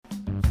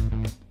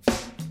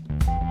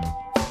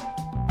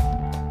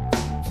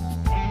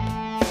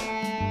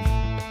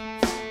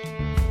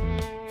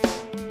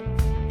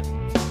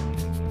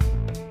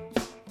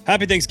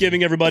Happy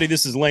Thanksgiving, everybody.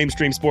 This is Lame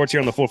Stream Sports here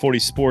on the 440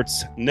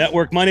 Sports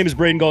Network. My name is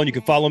Braden Gall, and you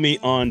can follow me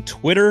on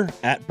Twitter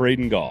at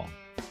Braden Gall.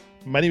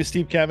 My name is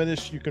Steve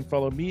Cavendish. You can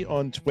follow me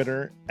on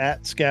Twitter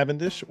at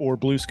Scavendish or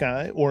Blue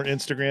Sky or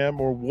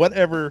Instagram or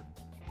whatever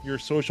your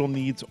social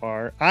needs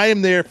are. I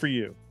am there for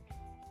you.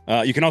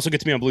 You can also get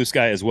to me on Blue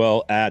Sky as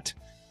well at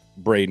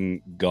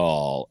Braden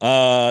Gall.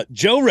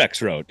 Joe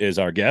Rexrode is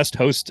our guest,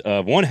 host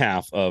of one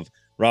half of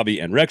Robbie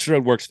and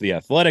Rexrode, works for The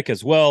Athletic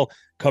as well,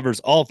 covers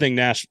all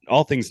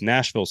things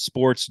Nashville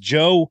sports.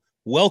 Joe,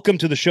 welcome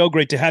to the show.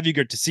 Great to have you.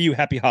 Good to see you.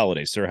 Happy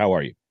holidays, sir. How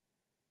are you?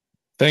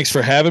 Thanks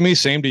for having me.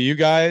 Same to you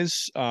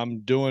guys.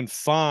 I'm doing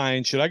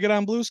fine. Should I get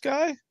on Blue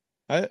Sky?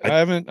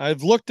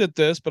 I've looked at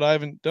this, but I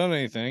haven't done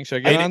anything.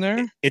 Should I get on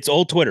there? It's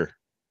old Twitter.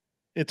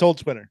 It's old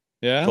Twitter.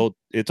 Yeah.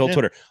 It's old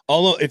Twitter.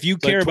 Although if you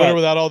care like Twitter about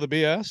without all the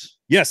BS.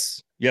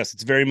 Yes,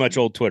 it's very much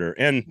old Twitter.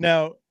 And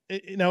now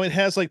it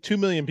has like 2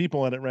 million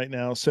people in it right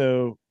now.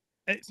 So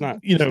it's not,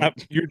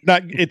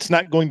 it's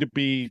not going to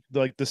be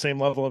like the same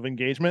level of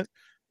engagement.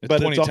 But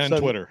 2010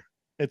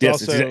 it's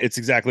also, Twitter. It's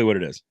exactly what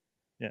it is.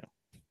 Yeah.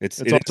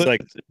 It's also,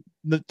 like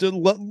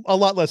a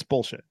lot less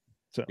bullshit.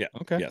 So yeah.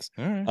 Okay. Yes.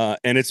 All right.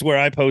 And it's where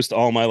I post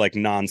all my like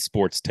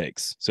non-sports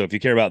takes. So if you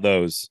care about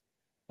those,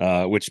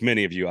 which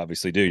many of you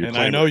obviously do, and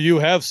I know you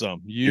have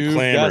some. You've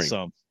got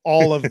some.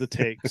 All of the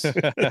takes.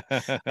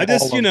 I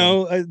just,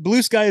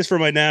 Blue Sky is for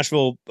my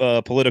Nashville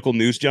political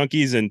news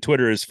junkies, and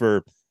Twitter is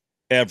for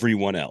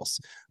everyone else.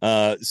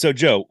 So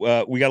Joe,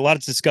 we got a lot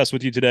to discuss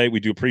with you today. We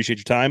do appreciate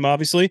your time,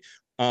 obviously.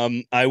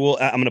 I'm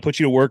going to put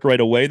you to work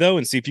right away though,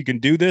 and see if you can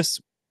do this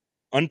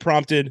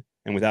unprompted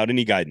and without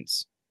any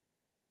guidance.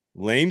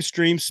 Lame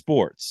Stream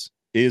Sports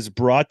is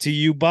brought to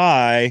you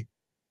by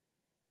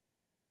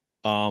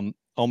oh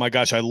my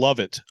gosh, I love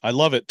it. I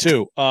love it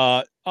too.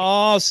 Stop.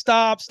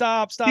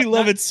 You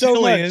love it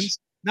so much.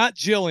 Not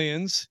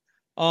Jillian's.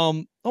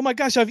 Oh my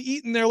gosh, I've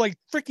eaten there like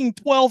freaking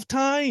 12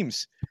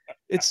 times.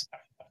 It's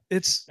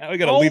now we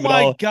gotta leave it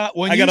all. God,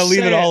 I gotta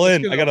leave it all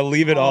in. I gotta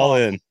leave it all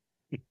in.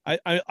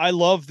 I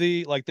love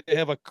they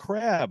have a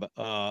crab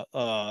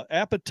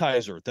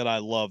appetizer that I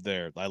love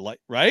there. I like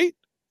right?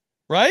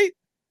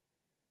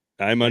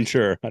 I'm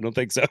unsure. I don't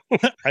think so.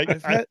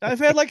 I've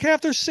had like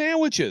half their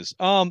sandwiches.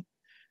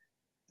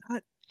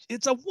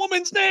 It's a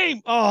woman's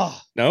name. Oh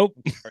nope.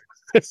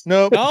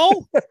 Nope.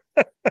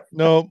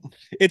 No.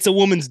 It's a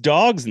woman's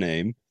dog's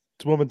name.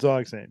 It's a woman's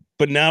dog's name.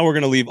 But now we're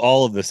gonna leave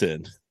all of this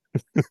in.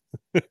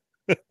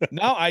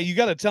 Now you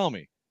got to tell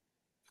me.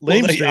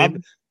 Lame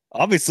Stream.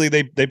 Obviously,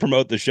 they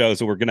promote the show,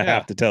 so we're gonna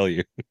have to tell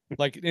you.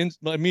 Like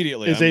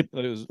immediately.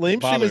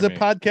 Lame Stream is a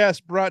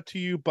podcast brought to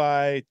you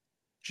by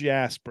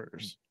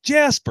Jaspers.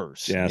 Yeah,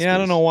 I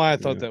don't know why I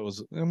thought that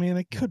was. I mean,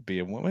 it could be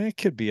it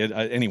could be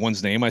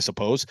anyone's name, I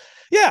suppose.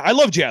 Yeah, I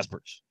love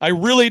Jaspers. I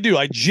really do.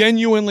 I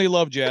genuinely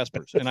love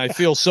Jaspers, and I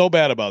feel so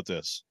bad about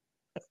this.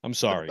 I'm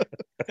sorry.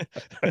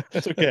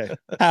 It's okay.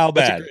 How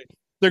bad?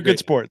 They're good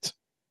sports.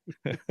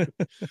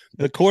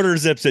 The quarter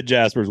zips at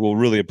Jaspers will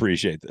really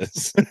appreciate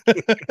this.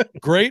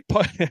 Great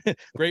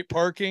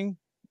parking.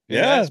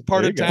 Yeah, it's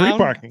part of town. Free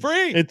parking.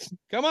 Free. It's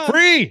come on.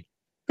 Free.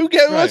 Who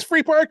wants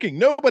free parking?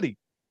 Nobody.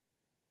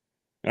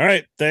 All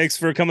right. Thanks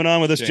for coming on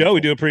with us, Joe.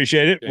 We do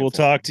appreciate it. We'll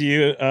talk to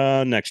you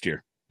next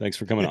year. Thanks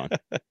for coming on.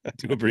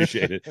 Do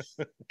appreciate it.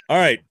 All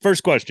right.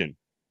 First question.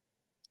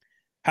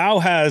 How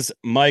has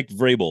Mike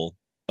Vrabel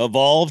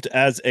evolved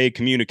as a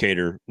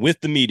communicator with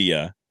the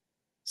media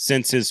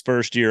since his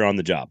first year on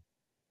the job?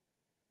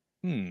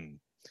 Deep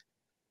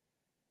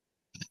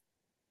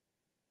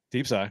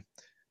sigh.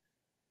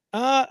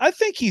 I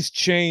think he's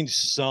changed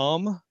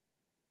some.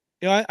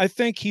 I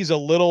think he's a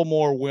little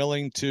more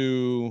willing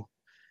to.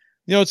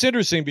 It's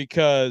interesting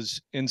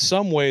because in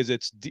some ways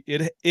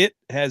it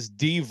has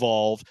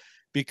devolved,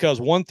 because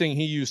one thing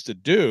he used to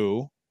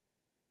do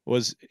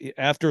was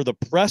after the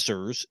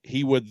pressers,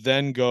 he would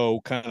then go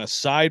kind of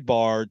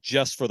sidebar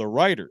just for the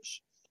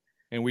writers,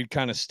 and we'd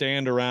kind of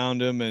stand around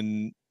him.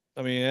 And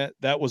I mean,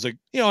 that was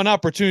an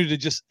opportunity to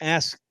just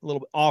ask a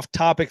little bit off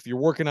topic if you're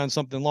working on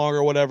something longer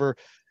or whatever,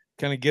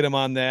 kind of get him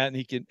on that.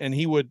 And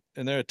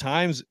and there are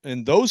times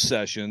in those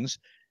sessions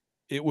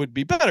it would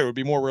be better. It would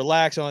be more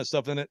relaxed on that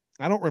stuff. And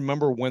I don't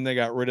remember when they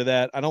got rid of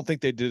that. I don't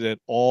think they did it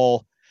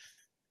all.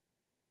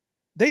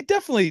 They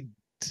definitely,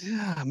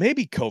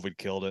 maybe COVID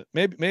killed it.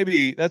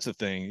 Maybe that's the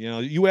thing.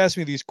 You ask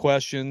me these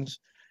questions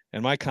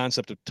and my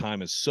concept of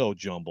time is so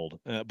jumbled,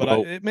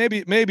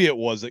 maybe it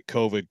was that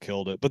COVID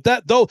killed it, but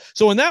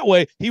so in that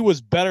way, he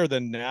was better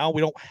than now. We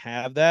don't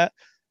have that.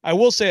 I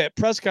will say at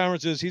press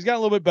conferences, he's gotten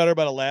a little bit better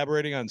about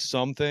elaborating on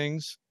some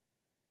things.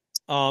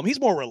 He's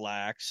more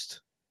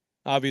relaxed.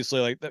 Obviously,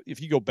 like if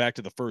you go back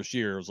to the first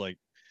year, it was like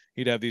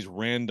he'd have these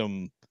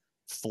random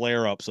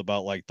flare-ups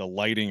about like the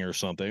lighting or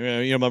something.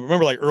 I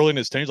remember like early in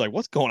his tenure, like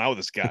what's going on with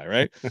this guy,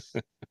 right?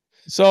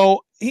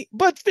 So,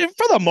 but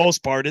for the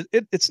most part,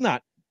 it's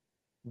not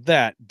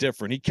that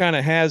different. He kind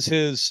of has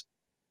his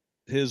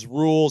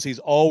rules. He's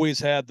always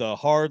had the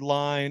hard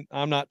line.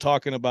 I'm not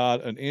talking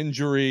about an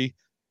injury.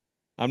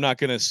 I'm not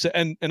going to say,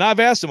 and I've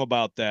asked him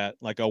about that,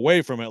 like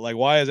away from it, like,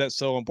 why is that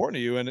so important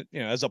to you? And,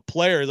 as a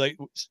player, like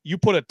you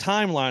put a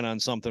timeline on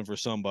something for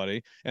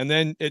somebody and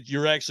then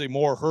you're actually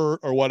more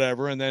hurt or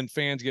whatever. And then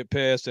fans get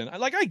pissed. And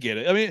I get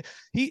it. I mean,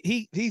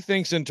 he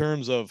thinks in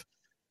terms of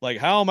like,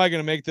 how am I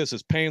going to make this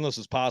as painless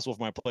as possible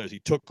for my players? He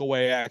took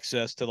away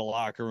access to the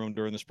locker room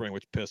during the spring,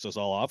 which pissed us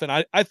all off. And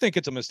I think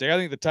it's a mistake. I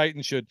think the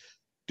Titans should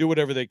do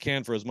whatever they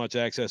can for as much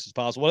access as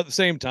possible. At the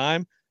same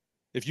time,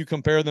 if you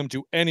compare them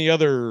to any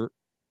other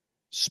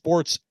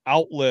sports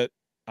outlet,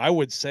 I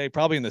would say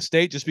probably in the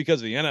state, just because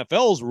of the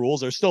NFL's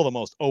rules, they're still the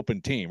most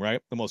open team,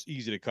 right? The most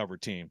easy to cover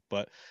team.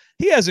 But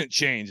he hasn't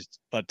changed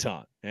a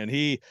ton. And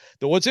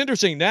what's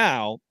interesting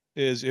now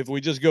is if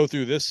we just go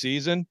through this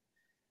season,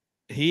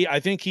 I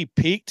think he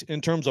peaked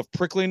in terms of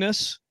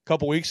prickliness a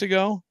couple weeks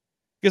ago,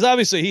 because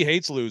obviously he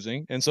hates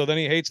losing. And so then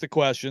he hates the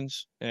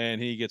questions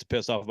and he gets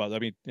pissed off about it. I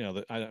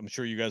mean, I'm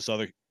sure you guys saw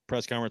the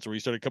press conference where he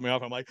started coming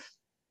off. I'm like,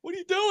 what are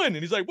you doing? And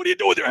he's like, what are you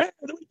doing with your hand?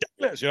 What are you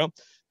doing this?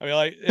 I mean,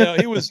 like,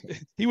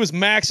 he was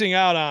maxing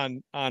out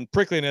on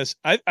prickliness.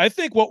 I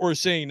think what we're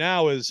seeing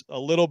now is a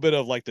little bit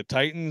of like the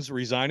Titans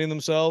resigning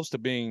themselves to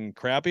being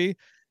crappy.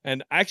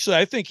 And actually,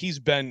 I think he's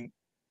been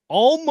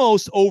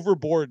almost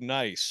overboard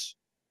nice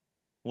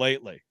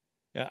lately.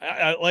 Yeah,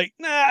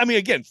 I mean,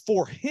 again,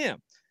 for him,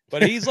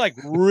 but he's like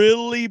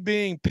really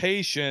being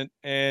patient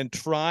and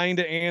trying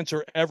to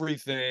answer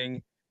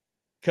everything,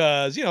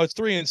 because it's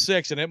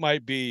 3-6 and it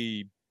might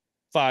be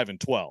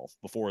 5-12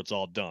 before it's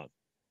all done.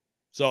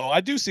 So I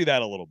do see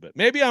that a little bit.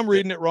 Maybe I'm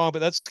reading it wrong, but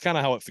that's kind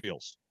of how it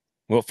feels.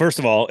 Well, first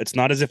of all, it's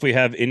not as if we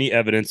have any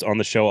evidence on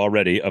the show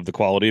already of the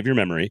quality of your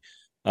memory.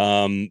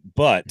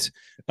 But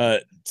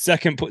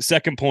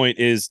second point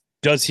is,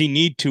 does he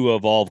need to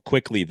evolve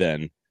quickly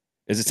then?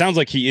 As it sounds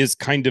like he is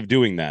kind of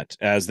doing that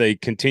as they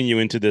continue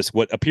into this,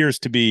 what appears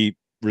to be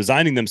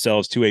resigning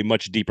themselves to a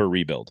much deeper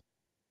rebuild.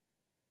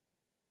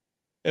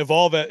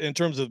 Evolve in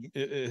terms of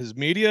his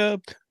media.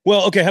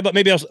 Well, okay. How about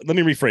let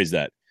me rephrase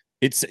that.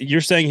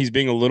 You're saying he's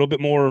being a little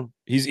bit more,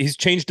 he's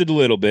changed it a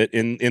little bit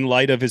in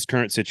light of his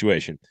current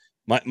situation.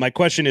 My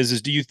question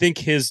is do you think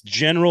his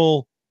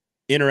general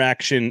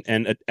interaction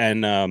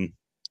and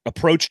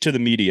approach to the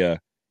media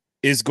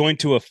is going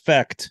to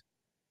affect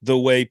the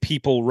way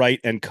people write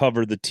and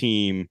cover the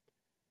team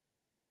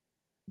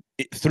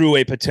through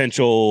a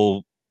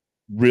potential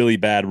really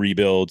bad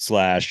rebuild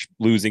 /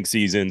 losing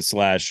season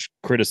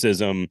 /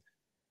 criticism?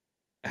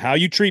 How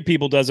you treat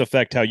people does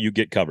affect how you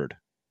get covered.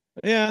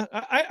 Yeah,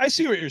 I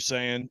see what you're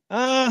saying.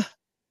 I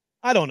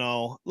don't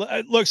know.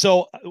 Look,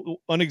 so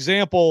an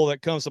example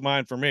that comes to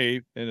mind for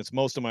me, and it's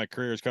most of my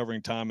career, is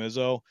covering Tom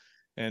Izzo,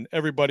 and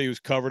everybody who's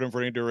covered him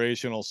for any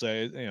duration will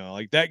say,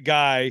 like that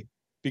guy,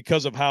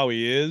 because of how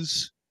he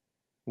is,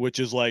 which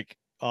is like,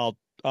 you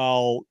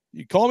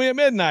call me at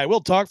midnight,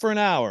 we'll talk for an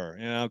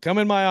hour, come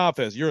in my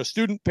office. You're a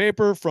student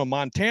paper from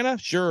Montana?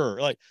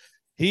 Sure. Like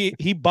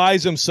he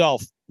buys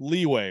himself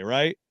leeway,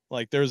 right?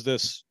 Like there's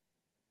this,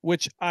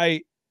 which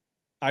I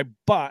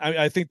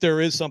think there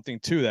is something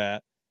to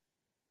that.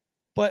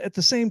 But at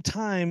the same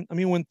time, I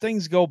mean, when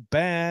things go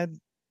bad,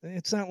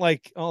 it's not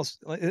like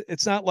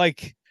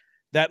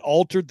that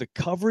altered the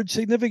coverage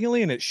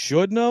significantly, and it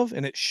shouldn't have,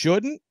 and it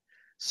shouldn't.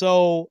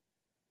 So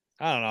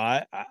I don't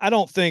know. I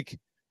don't think,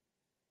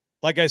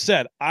 like I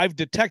said, I've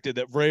detected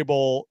that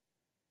Vrabel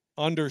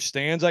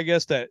understands, I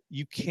guess, that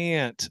you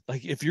can't,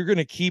 like, if you're going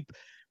to keep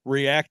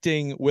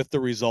reacting with the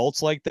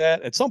results like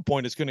that, at some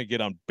point it's going to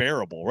get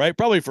unbearable, right?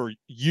 Probably for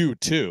you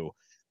too.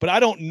 But I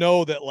don't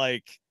know that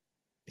like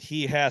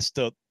he has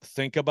to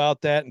think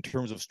about that in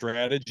terms of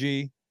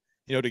strategy,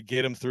 to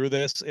get him through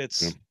this.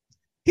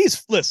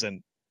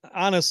 Listen,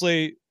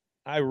 honestly,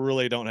 I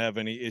really don't have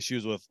any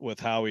issues with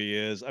how he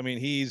is. I mean,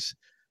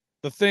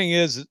 the thing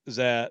is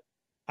that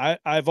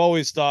I've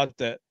always thought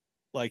that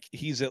like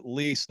he's at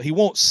least, he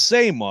won't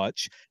say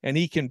much and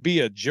he can be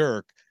a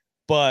jerk,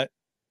 but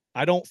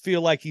I don't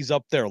feel like he's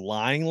up there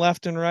lying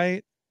left and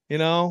right,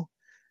 and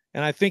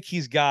I think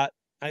he's got,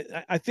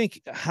 I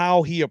think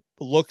how he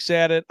looks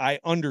at it, I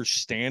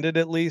understand it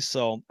at least.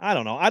 So I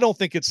don't know. I don't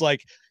think it's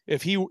like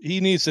if he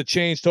needs to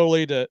change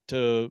totally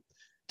to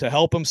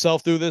help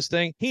himself through this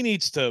thing. He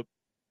needs to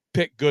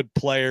pick good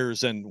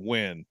players and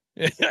win.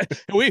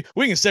 we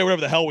can say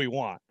whatever the hell we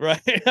want,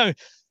 right?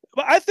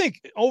 But I think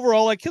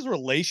overall, like his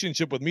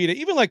relationship with media,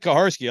 even like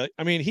Kaharski,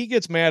 I mean, he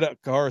gets mad at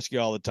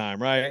Kaharski all the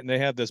time, right? And they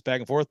have this back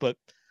and forth, but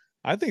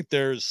I think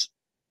there's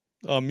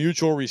a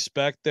mutual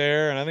respect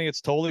there, and I think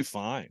it's totally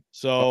fine.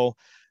 So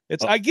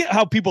I get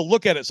how people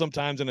look at it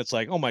sometimes, and it's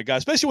like, oh my God,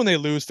 especially when they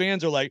lose,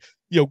 fans are like,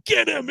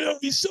 get him,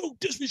 he's so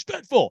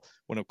disrespectful.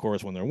 When of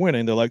course, when they're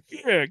winning, they're like,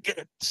 yeah,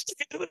 stick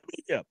it to the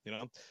media,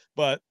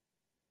 But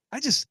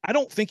I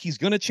don't think he's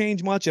going to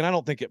change much, and I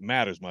don't think it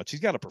matters much. He's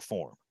got to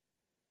perform.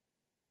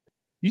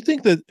 Do you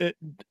think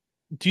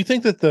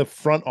that the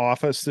front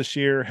office this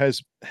year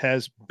has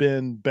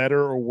been better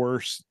or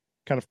worse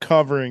kind of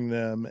covering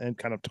them and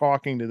kind of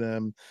talking to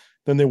them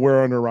than they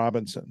were under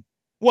Robinson?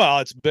 Well,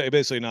 it's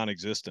basically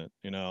non-existent,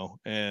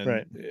 and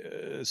right.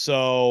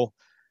 So,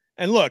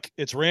 and look,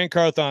 it's Rand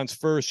Carthon's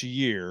first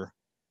year.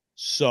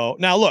 So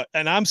now look,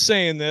 and I'm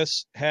saying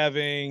this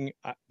having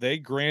they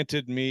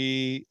granted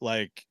me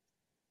like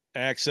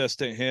access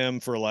to him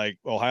for like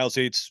Ohio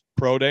State's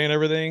pro day and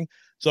everything.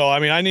 So I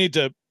mean, I need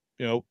to,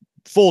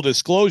 full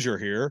disclosure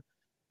here.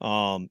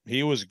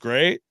 He was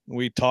great.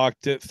 We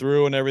talked it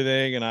through and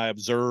everything, and I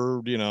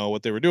observed,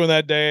 what they were doing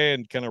that day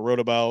and kind of wrote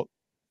about.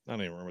 I don't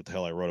even remember what the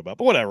hell I wrote about,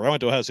 but whatever. I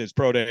went to Ohio State's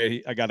pro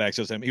day. I got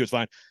access to him. He was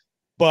fine.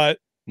 But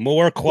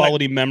more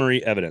quality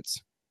memory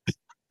evidence.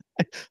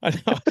 I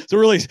know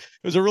it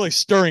was a really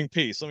stirring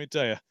piece. Let me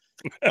tell you.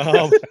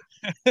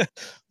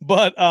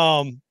 But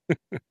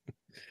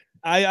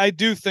I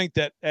do think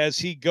that as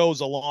he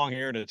goes along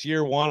here, and it's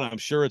year one, I'm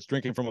sure it's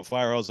drinking from a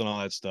fire hose and all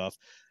that stuff.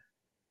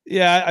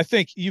 Yeah, I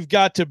think you've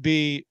got to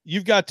be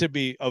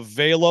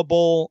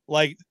available.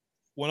 Like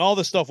when all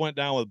this stuff went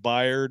down with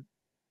Byard,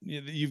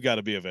 you've got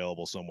to be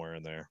available somewhere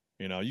in there.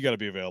 You got to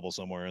be available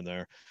somewhere in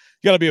there.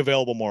 You got to be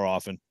available more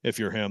often if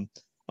you're him.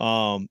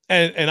 And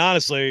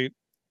honestly,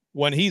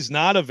 when he's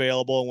not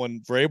available, when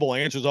Vrabel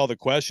answers all the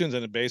questions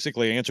and it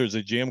basically answers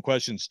the GM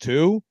questions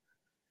too,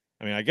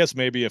 I mean, I guess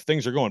maybe if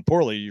things are going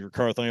poorly, you're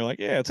Carthon, you're like,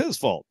 yeah, it's his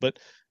fault. But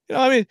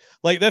I mean,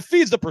 like that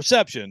feeds the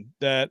perception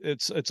that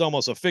it's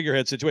almost a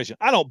figurehead situation.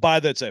 I don't buy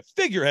that it's a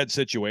figurehead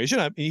situation.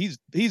 I mean,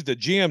 he's the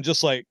GM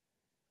just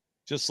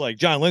like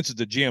John Lynch is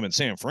the GM in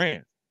San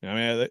Fran. I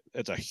mean,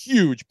 it's a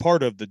huge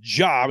part of the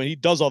job, and he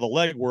does all the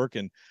legwork.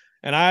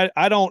 And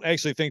I don't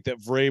actually think that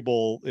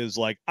Vrabel is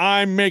like,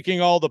 I'm making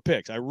all the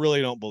picks. I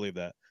really don't believe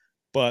that.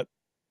 But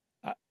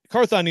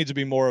Carthon needs to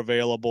be more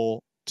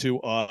available to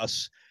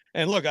us.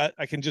 And look,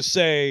 I can just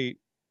say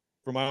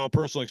from my own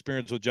personal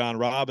experience with John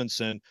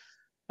Robinson,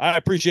 I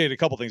appreciate a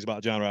couple things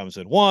about John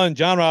Robinson. One,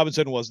 John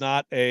Robinson was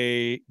not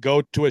a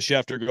go to a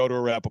Schefter, go to a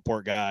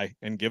Rappaport guy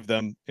and give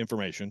them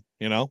information,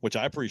 which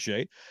I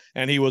appreciate.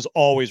 And he was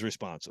always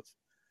responsive.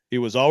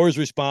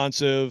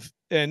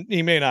 And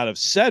he may not have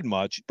said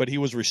much, but he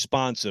was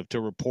responsive to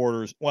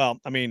reporters. Well,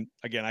 I mean,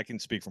 again, I can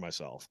speak for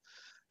myself,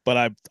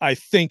 but I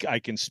think I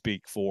can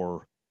speak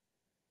for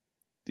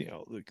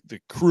the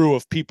crew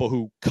of people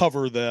who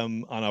cover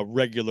them on a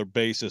regular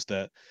basis,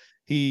 that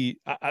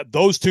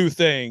those two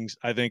things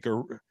I think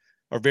are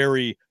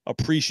very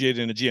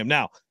appreciated in a GM.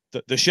 Now,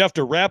 the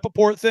Schefter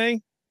Rappaport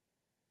thing,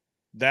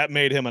 that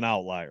made him an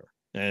outlier,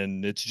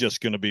 and it's just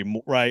going to be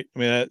right. I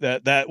mean,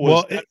 that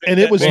was,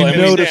 it was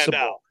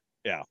noticeable.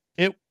 Yeah.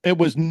 It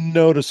was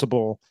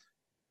noticeable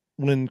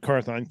when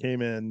Carthon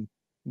came in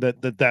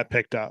that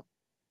picked up.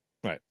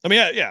 Right. I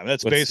mean, yeah,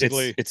 that's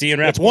basically it's Ian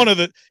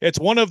Rappaport. It's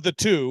one of the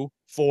two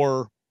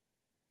for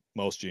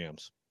most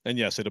GMs. And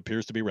yes, it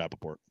appears to be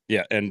Rappaport.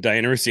 Yeah, and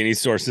Diana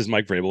Rossini's source is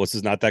Mike Vrabel. This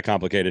is not that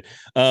complicated.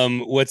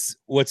 What's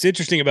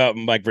interesting about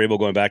Mike Vrabel,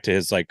 going back to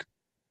his, like,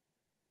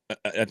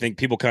 I think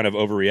people kind of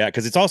overreact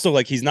because it's also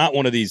like he's not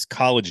one of these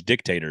college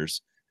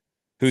dictators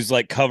who's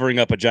like covering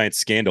up a giant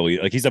scandal.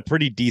 Like, he's a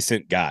pretty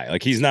decent guy.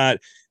 Like, he's not.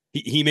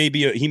 He may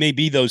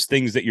be those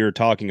things that you're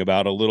talking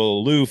about, a little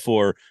aloof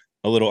or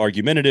a little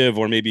argumentative,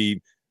 or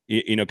maybe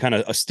kind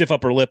of a stiff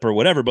upper lip or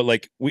whatever. But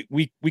like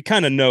we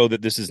kind of know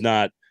that this is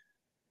not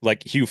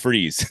like Hugh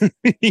Freeze,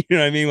 you know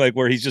what I mean? Like,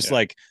 where he's just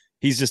like,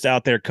 he's just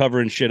out there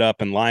covering shit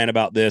up and lying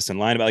about this and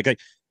lying about, like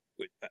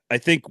I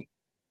think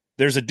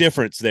there's a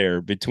difference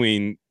there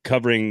between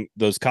covering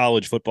those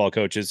college football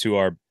coaches who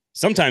are,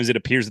 sometimes it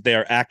appears that they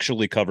are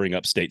actually covering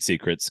up state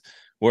secrets.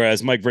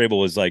 Whereas Mike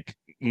Vrabel is like,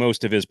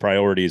 most of his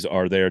priorities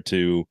are there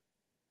to,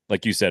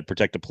 like you said,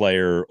 protect a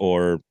player,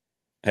 or,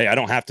 hey, I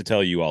don't have to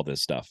tell you all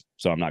this stuff,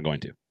 so I'm not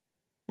going to.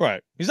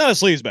 Right. He's not a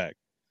sleazebag.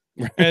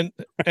 And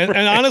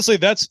honestly,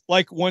 that's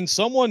like when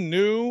someone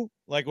new,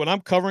 like when I'm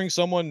covering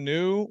someone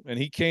new and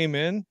he came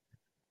in,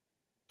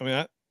 I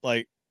mean,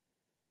 I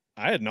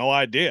had no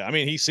idea. I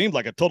mean, he seemed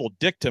like a total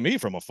dick to me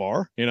from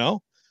afar,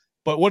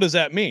 but what does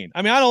that mean?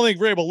 I mean, I don't think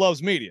Vrabel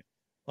loves media.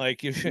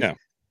 Like, if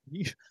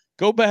you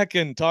go back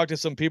and talk to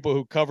some people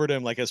who covered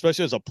him, like,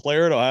 especially as a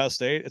player at Ohio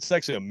State, it's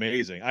actually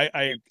amazing.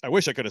 I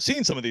wish I could have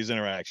seen some of these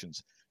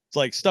interactions. It's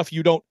like stuff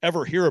you don't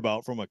ever hear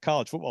about from a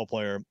college football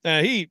player.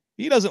 And he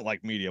doesn't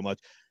like media much.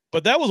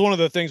 But that was one of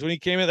the things when he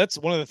came in. That's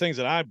one of the things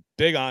that I'm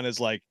big on,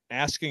 is like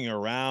asking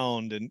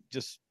around and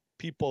just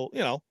people,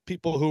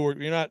 people who are,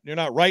 you're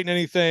not writing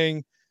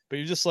anything, but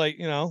you're just like,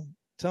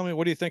 tell me,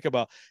 what do you think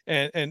about?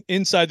 And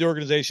inside the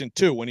organization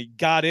too, when he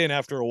got in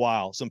after a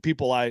while, some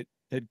people I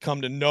had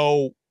come to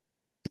know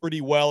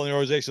pretty well in the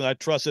organization I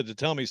trusted to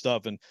tell me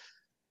stuff.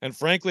 And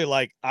frankly,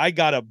 like, I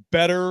got a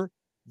better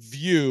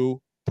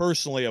view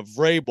personally of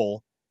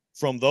Vrabel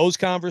from those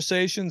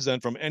conversations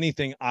than from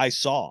anything I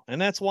saw. And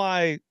that's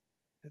why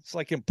it's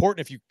like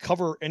important, if you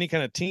cover any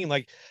kind of team,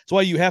 like, it's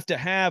why you have to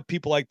have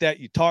people like that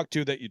you talk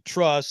to, that you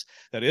trust,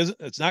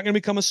 it's not going to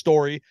become a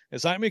story.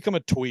 It's not going to become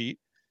a tweet,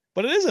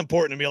 but it is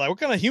important to be like, what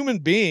kind of human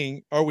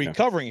being are we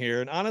covering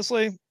here? And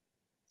honestly,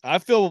 I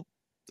feel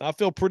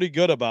pretty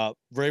good about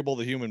Vrabel,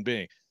 the human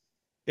being.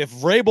 If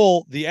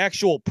Vrabel, the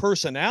actual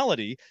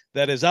personality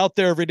that is out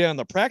there every day on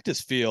the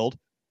practice field,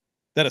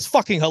 that is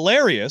fucking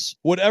hilarious,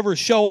 would ever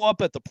show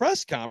up at the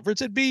press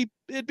conference, it'd be,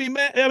 I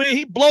mean,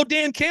 he'd blow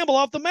Dan Campbell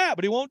off the map,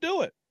 but he won't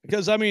do it.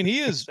 because I mean, he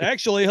is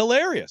actually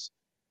hilarious,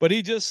 but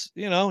he just,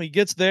 he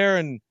gets there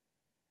and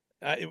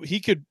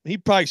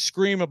he'd probably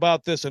scream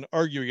about this and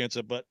argue against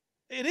it, but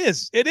it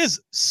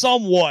is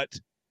somewhat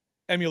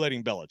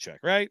emulating Belichick,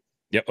 right?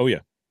 Yep. Oh yeah.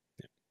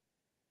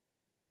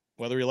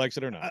 Whether he likes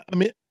it or not. I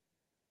mean,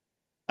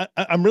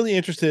 I'm really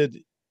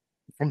interested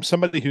from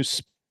somebody who's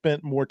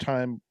spent more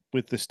time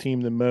with this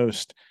team than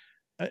most.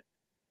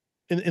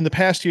 In the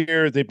past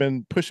year, they've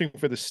been pushing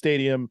for the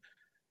stadium,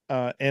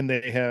 and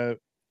they have.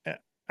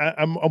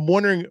 I'm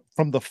wondering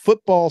from the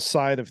football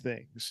side of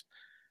things,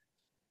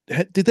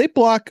 did they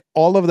block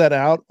all of that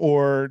out,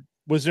 or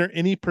was there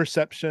any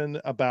perception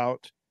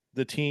about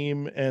the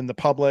team and the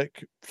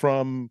public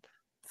from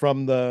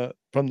the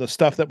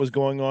stuff that was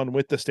going on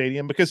with the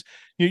stadium? Because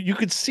you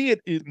could see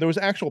it. There was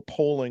actual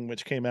polling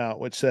which came out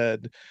which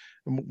said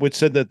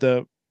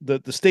that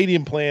the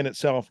stadium plan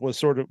itself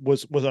was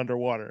was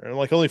underwater, and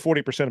like only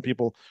 40% of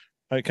people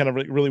kind of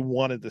really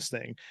wanted this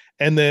thing.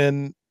 And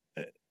then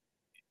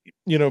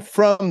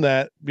from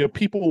that,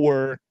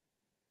 people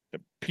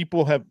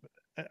have,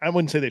 I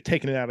wouldn't say they've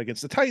taken it out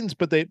against the Titans,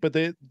 but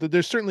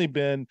there's certainly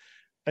been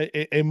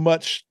a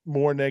much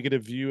more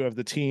negative view of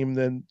the team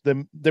than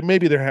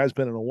maybe there has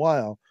been in a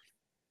while.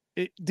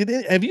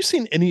 Have you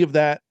seen any of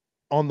that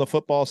on the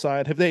football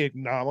side? Have they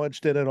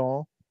acknowledged it at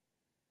all?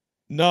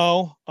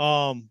 No,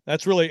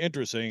 that's really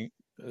interesting,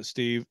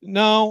 Steve.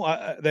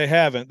 No, they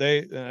haven't.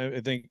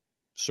 I think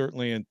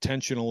certainly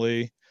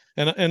intentionally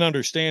and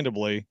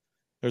understandably,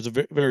 there's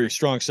a very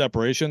strong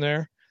separation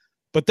there.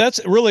 But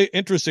that's really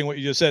interesting what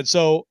you just said.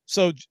 So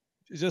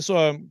just so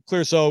I'm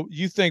clear, so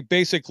you think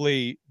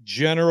basically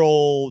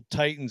general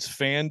Titans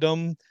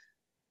fandom,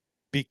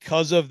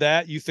 because of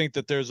that, you think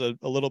that there's a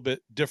little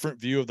bit different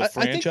view of the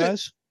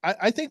franchise?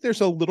 I think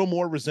there's a little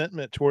more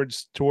resentment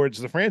towards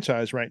the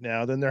franchise right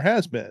now than there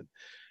has been.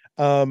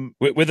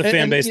 With a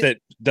fan base that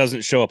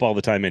doesn't show up all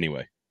the time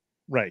anyway.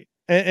 Right.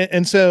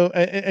 And so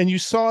you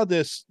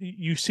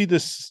see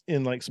this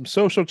in like some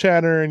social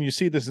chatter, and you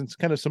see this in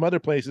kind of some other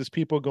places,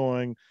 people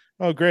going,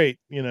 oh, great.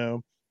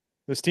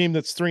 This team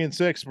that's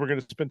 3-6, we're going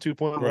to spend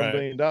 $2.1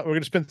 billion. We're going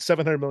to spend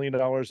 $700 million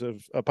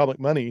of public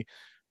money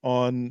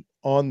on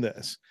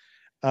this.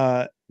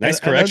 Nice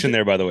correction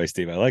there, by the way,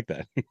 Steve. I like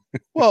that.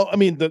 Well, I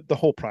mean, the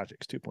whole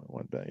project's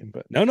 $2.1 billion,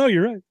 but no,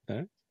 you're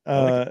right.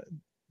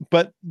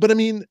 But I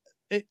mean,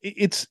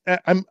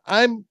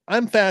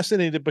 I'm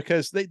fascinated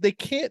because they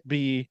can't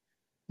be.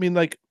 I mean,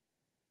 like,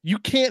 you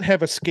can't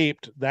have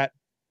escaped that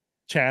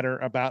chatter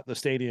about the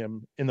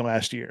stadium in the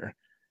last year.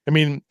 I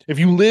mean, if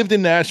you lived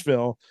in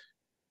Nashville,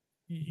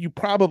 you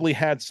probably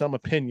had some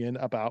opinion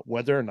about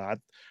whether or not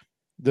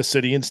the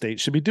city and state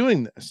should be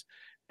doing this.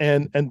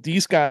 And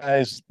these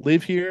guys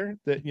live here,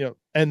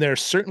 and they're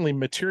certainly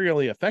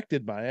materially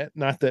affected by it.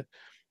 Not that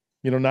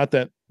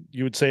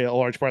you would say a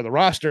large part of the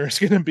roster is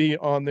going to be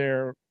on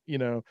there,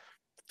 3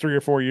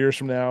 or 4 years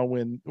from now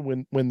when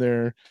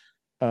they're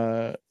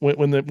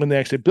when they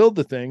actually build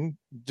the thing,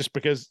 just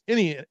because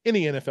any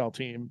NFL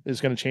team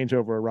is going to change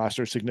over a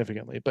roster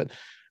significantly. But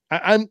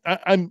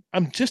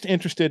I'm just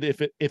interested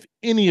if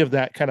any of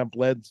that kind of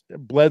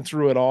bled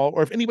through at all,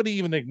 or if anybody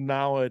even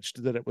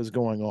acknowledged that it was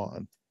going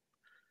on.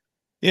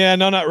 Yeah,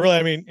 no, not really.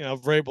 I mean,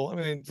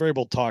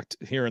 Vrabel talked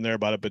here and there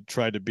about it, but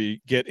tried to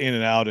get in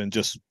and out and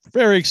just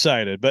very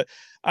excited. But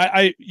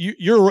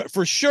you're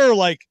for sure,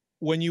 like,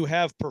 when you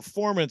have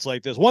performance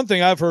like this, one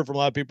thing I've heard from a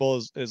lot of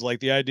people is like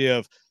the idea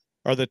of,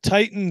 are the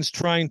Titans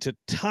trying to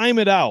time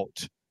it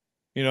out,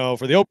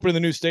 for the opening of the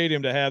new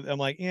stadium to have? I'm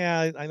like,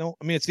 yeah, I don't.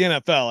 I mean, it's the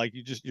NFL. Like,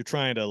 you're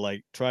trying to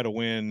try to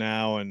win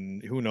now,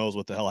 and who knows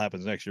what the hell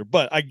happens next year.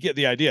 But I get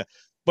the idea.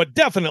 But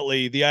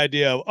definitely the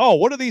idea of, oh,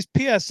 what are these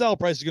PSL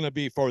prices going to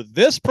be for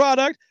this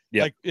product?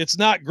 Yep. Like, it's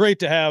not great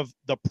to have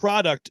the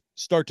product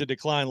start to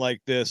decline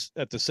like this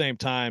at the same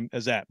time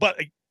as that. But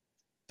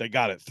they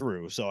got it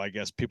through, so I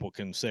guess people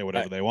can say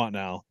whatever they want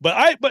now. But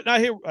I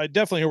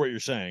definitely hear what you're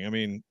saying. I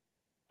mean,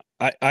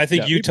 I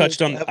think you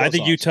touched on. I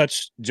think you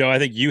touched, Joe. I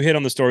think you hit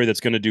on the story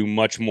that's going to do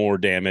much more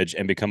damage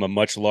and become a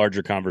much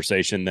larger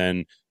conversation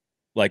than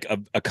like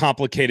a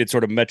complicated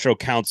sort of Metro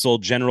Council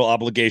general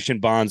obligation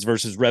bonds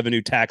versus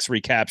revenue tax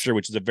recapture,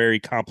 which is a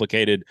very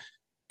complicated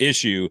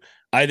issue.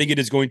 I think it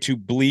is going to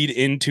bleed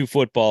into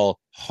football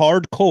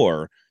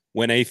hardcore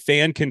when a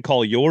fan can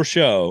call your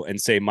show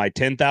and say, my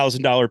 $10,000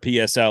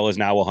 PSL is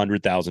now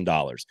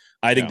 $100,000.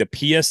 I think the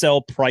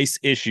PSL price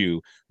issue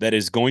that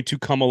is going to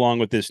come along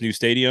with this new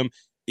stadium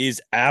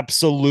is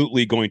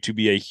absolutely going to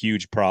be a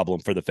huge problem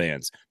for the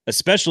fans,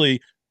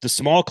 especially the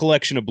small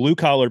collection of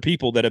blue-collar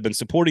people that have been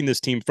supporting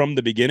this team from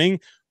the beginning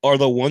are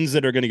the ones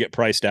that are going to get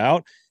priced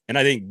out. And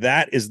I think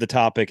that is the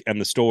topic and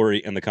the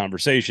story and the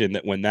conversation,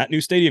 that when that new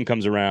stadium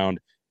comes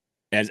around,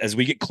 as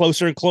we get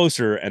closer and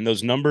closer and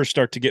those numbers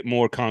start to get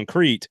more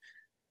concrete,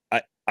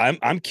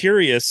 I'm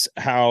curious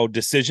how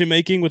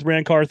decision-making with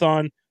Ran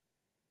Carthon,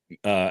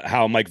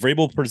 how Mike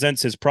Vrabel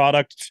presents his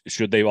product,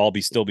 should they all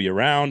still be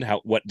around,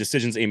 what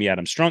decisions Amy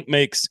Adams-Strunk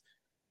makes.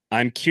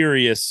 I'm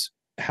curious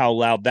how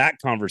loud that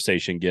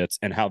conversation gets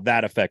and how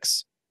that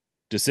affects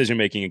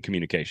decision-making and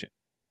communication.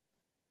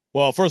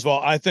 Well, first of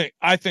all, I think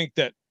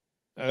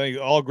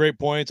all great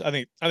points. I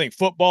think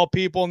football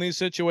people in these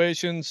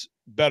situations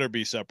better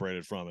be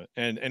separated from it,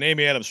 and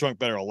Amy Adams Strunk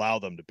better allow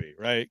them to be,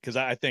 right? Because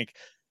I think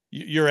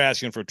you're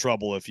asking for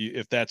trouble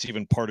if that's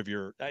even part of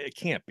your. It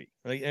can't be.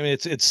 Right? I mean,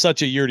 it's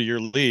such a year-to-year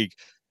league.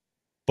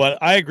 But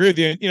I agree with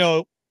you. You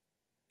know,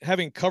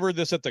 having covered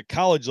this at the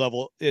college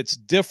level, it's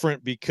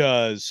different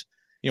because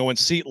when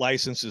seat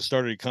licenses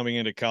started coming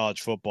into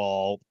college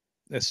football,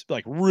 it's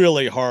like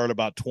really hard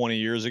about 20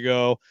 years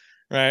ago.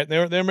 Right.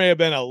 There may have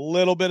been a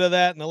little bit of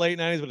that in the late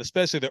 90s, but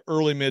especially the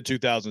early mid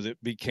 2000s, it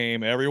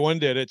became everyone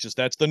did it. Just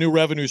that's the new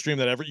revenue stream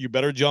that you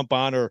better jump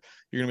on or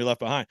you're going to be left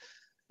behind.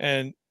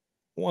 And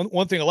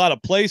one thing a lot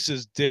of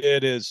places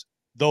did is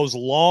those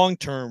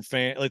long-term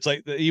it's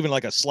like even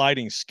like a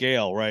sliding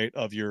scale, right,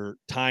 of your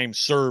time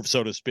served,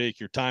 so to speak.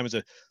 Your time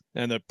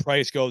and the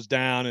price goes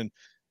down.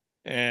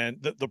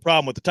 And the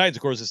problem with the Titans,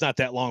 of course, it's not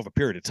that long of a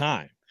period of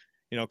time.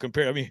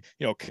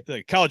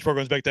 The college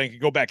programs back then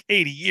could go back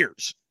 80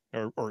 years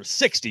or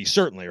 60,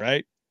 certainly,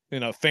 right?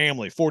 In a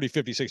family, 40,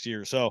 50, 60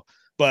 years. So,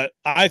 but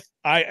I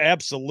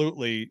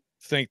absolutely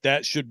think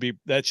that should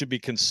be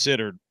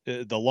considered,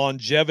 the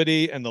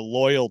longevity and the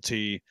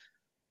loyalty,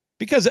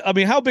 because I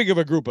mean, how big of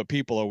a group of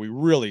people are we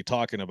really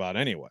talking about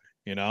anyway?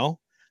 I don't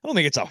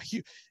think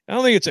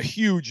it's a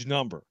huge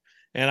number.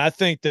 And I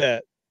think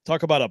that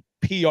talk about a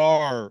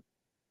PR,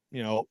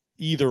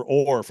 either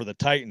or for the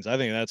Titans. I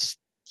think that's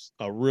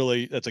a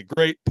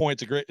great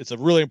point. It's a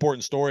really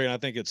important story. And I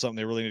think it's something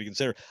they really need to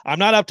consider. I'm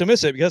not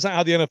optimistic because that's not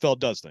how the NFL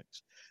does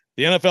things.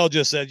 The NFL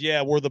just said,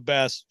 yeah, we're the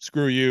best.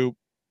 Screw you.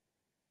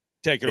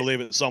 Take it or leave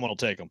it. Someone will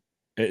take them.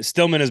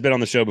 Stillman has been on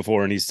the show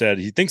before, and he said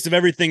he thinks of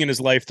everything in his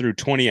life through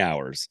 20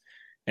 hours.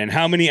 And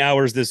how many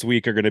hours this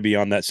week are going to be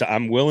on that? So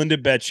I'm willing to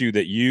bet you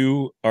that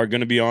you are going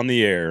to be on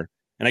the air.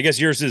 And I guess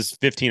yours is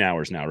 15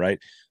 hours now, right?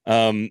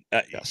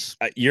 Yes.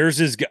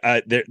 Yours is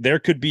there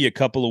could be a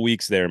couple of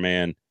weeks there,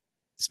 man,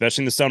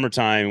 especially in the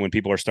summertime when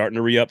people are starting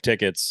to re-up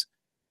tickets.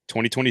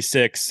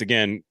 2026,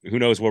 again, who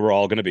knows where we're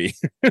all going to be.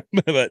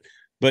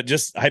 but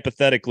just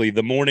hypothetically,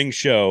 the morning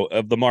show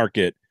of the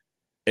market,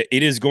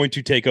 it is going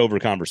to take over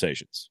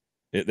conversations.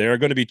 There are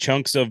going to be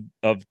chunks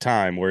of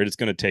time where it's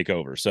going to take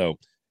over. So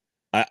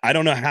I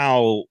don't know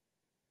how.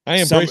 I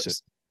embrace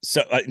it.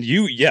 So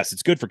yes,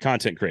 it's good for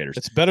content creators.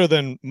 It's better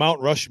than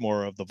Mount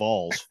Rushmore of the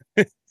Vols.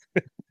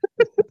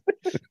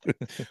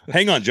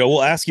 Hang on, Joe.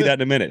 We'll ask you that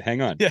in a minute.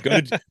 Hang on. Yeah.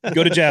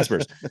 Go to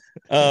Jasper's.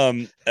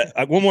 One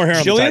more here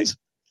on the Titans.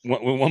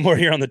 One more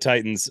here on the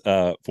Titans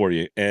for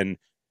you. And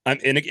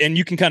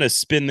you can kind of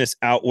spin this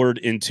outward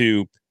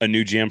into a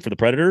new GM for the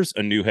Predators,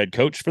 a new head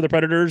coach for the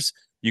Predators.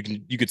 You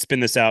could spin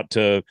this out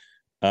to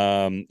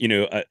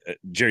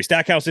Jerry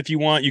Stackhouse if you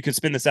want. You can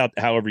spin this out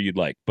however you'd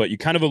like, but you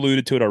kind of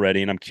alluded to it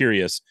already, and I'm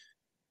curious.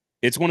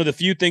 It's one of the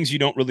few things you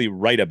don't really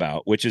write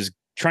about, which is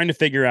trying to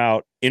figure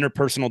out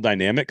interpersonal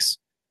dynamics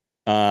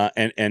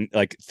and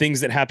like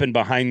things that happen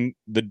behind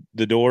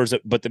the doors,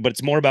 but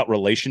it's more about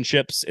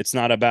relationships. It's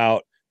not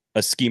about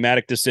a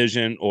schematic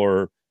decision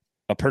or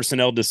a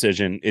personnel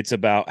decision. It's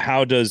about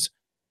how does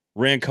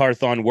Rand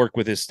Carthon work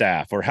with his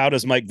staff, or how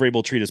does Mike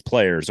Vrabel treat his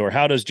players, or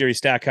how does Jerry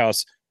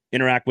Stackhouse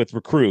interact with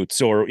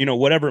recruits, or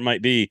whatever it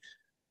might be.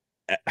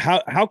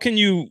 How can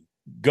you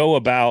go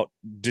about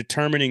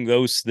determining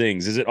those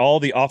things? Is it all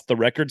the off the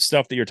record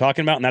stuff that you're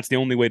talking about, and that's the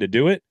only way to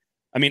do it?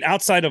 I mean,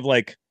 outside of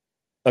like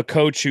a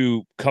coach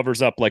who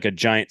covers up like a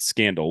giant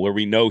scandal where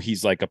we know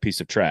he's like a piece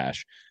of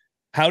trash,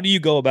 how do you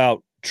go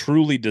about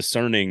truly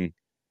discerning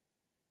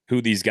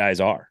who these guys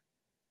are?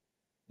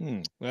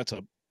 That's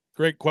a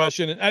great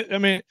question. I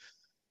mean,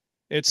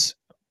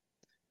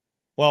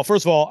 well,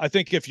 first of all, I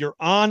think if you're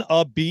on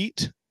a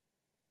beat,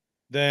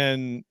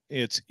 then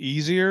it's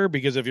easier,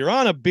 because if you're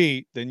on a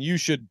beat, then you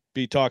should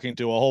be talking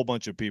to a whole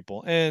bunch of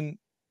people. And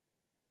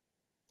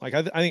like,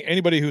 I think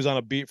anybody who's on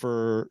a beat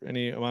for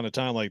any amount of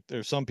time, like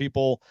there's some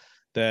people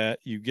that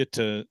you get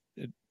to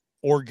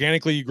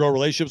organically, you grow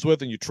relationships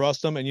with and you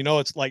trust them. And,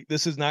 it's like,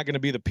 this is not going to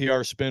be the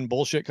PR spin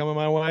bullshit coming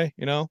my way,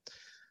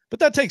 but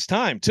that takes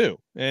time too.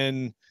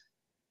 And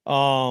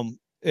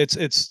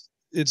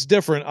it's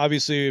different.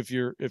 Obviously, if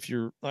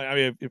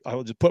I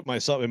will just put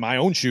myself in my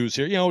own shoes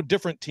here,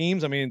 different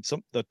teams. I mean,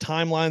 the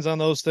timelines on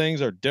those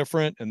things are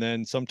different. And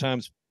then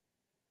sometimes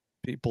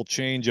people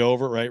change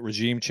over, right?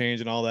 Regime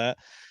change and all that.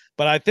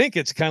 But I think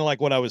it's kind of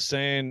like what I was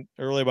saying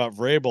earlier about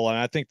Vrabel. And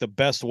I think the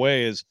best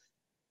way is,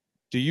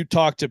 do you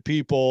talk to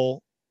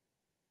people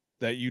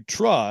that you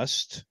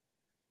trust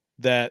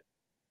that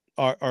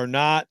are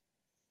not,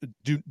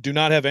 do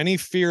not have any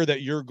fear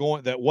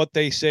that what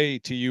they say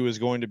to you is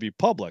going to be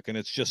public, and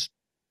it's just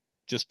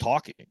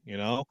talking,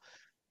 I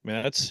mean,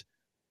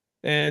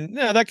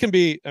 that can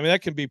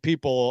be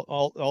people,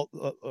 all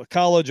a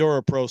college or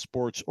a pro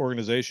sports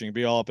organization. It can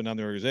be all up and down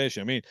the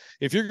organization. I mean,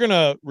 if you're going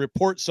to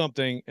report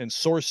something and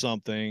source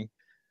something,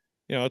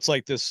 it's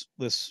like this,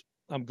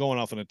 I'm going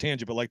off on a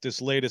tangent, but like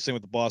this latest thing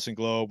with the Boston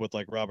Globe with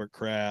like Robert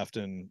Kraft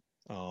and,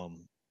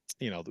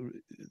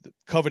 the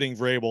coveting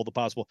Vrabel, the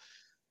possible,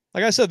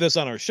 like I said this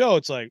on our show,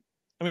 it's like,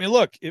 I mean,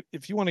 look,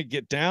 if you want to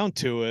get down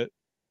to it,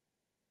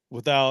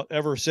 without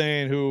ever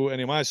saying who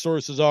any of my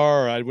sources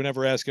are. I would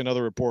never ask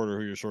another reporter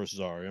who your sources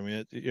are. I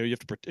mean, you have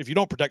to, if you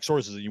don't protect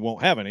sources, you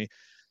won't have any.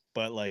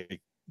 But like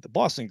the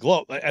Boston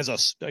Globe, as a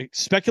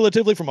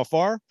speculatively from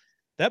afar,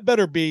 that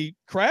better be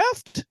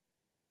Kraft,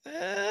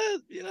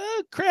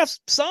 Kraft's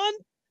son.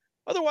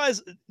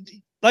 Otherwise,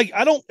 like,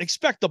 I don't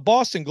expect the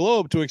Boston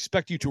Globe to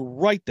expect you to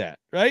write that,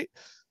 right?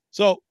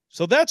 So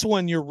that's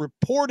when you're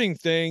reporting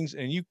things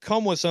and you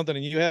come with something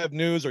and you have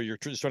news, or you're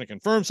just trying to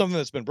confirm something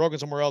that's been broken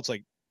somewhere else.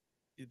 Like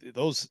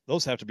those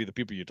have to be the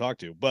people you talk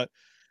to. But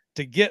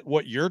to get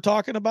what you're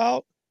talking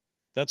about,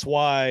 that's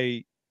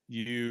why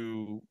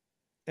you.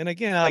 And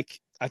again,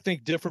 I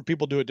think different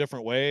people do it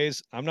different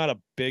ways. I'm not a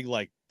big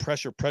like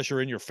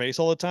pressure in your face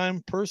all the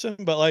time person,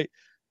 but like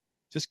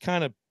just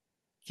kind of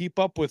keep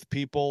up with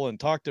people and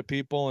talk to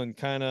people and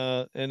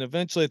and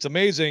eventually it's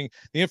amazing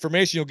the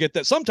information you'll get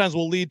that sometimes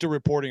will lead to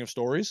reporting of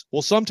stories,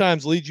 will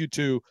sometimes lead you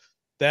to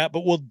that,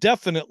 but will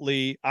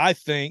definitely, I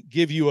think,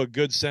 give you a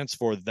good sense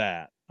for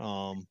that.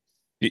 Go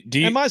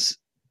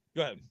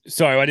ahead.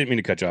 Sorry, I didn't mean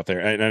to cut you off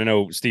there. I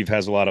know Steve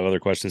has a lot of other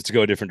questions to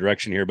go a different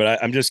direction here, but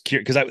I'm just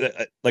curious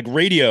because like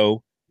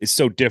radio is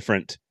so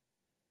different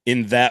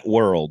in that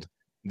world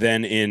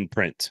than in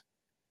print.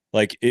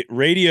 Like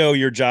radio,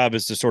 your job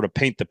is to sort of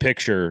paint the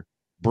picture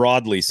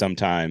broadly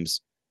sometimes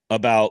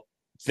about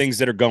things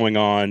that are going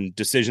on,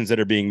 decisions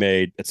that are being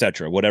made,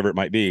 etc., whatever it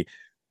might be.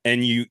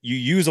 And you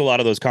use a lot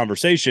of those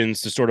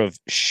conversations to sort of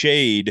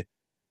shade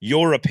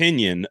your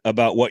opinion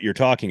about what you're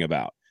talking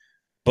about.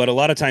 But a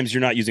lot of times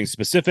you're not using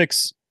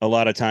specifics. A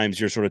lot of times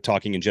you're sort of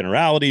talking in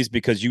generalities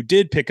because you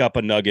did pick up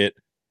a nugget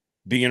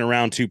being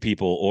around two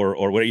people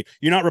or what.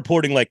 You're not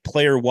reporting like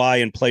player Y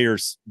and player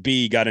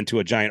B got into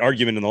a giant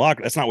argument in the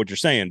locker. That's not what you're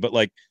saying. But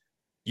like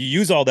you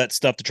use all that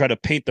stuff to try to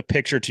paint the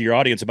picture to your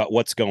audience about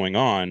what's going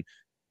on.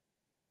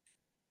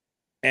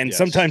 And yes,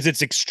 sometimes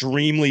it's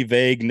extremely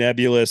vague,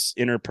 nebulous,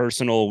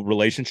 interpersonal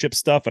relationship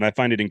stuff. And I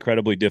find it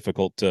incredibly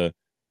difficult to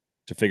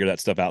figure that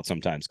stuff out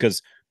sometimes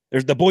because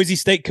there's the Boise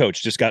State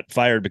coach just got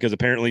fired because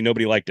apparently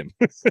nobody liked him.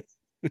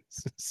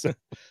 So.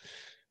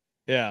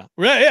 Yeah.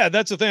 Yeah.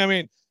 That's the thing. I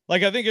mean,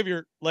 like, I think if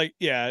you're like,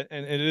 yeah,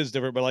 and it is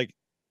different, but like,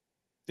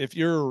 if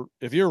you're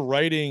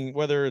writing,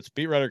 whether it's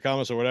beat writer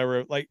columnist or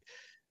whatever, like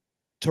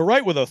to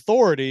write with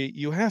authority,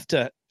 you have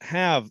to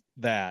have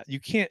that. You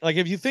can't, like,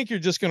 if you think you're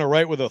just going to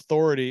write with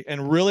authority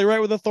and really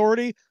write with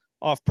authority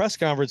off press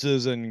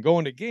conferences and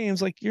going to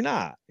games, like you're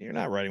not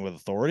writing with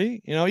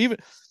authority, even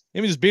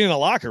just being in a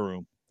locker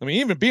room. I mean,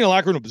 even being in a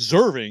locker room,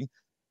 observing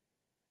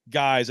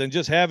guys and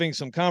just having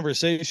some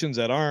conversations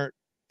that aren't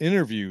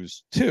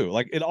interviews too.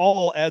 Like it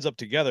all adds up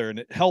together and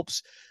it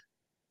helps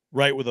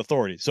write with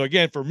authority. So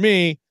again, for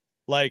me,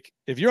 like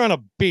if you're on a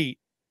beat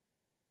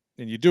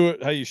and you do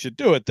it how you should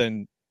do it,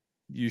 then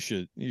you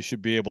should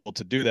be able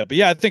to do that. But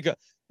yeah, I think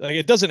like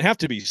it doesn't have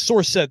to be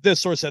source said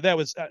this, source said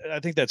that. I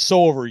think that's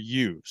so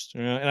overused.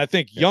 And I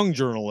think young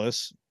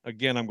journalists,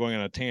 again, I'm going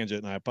on a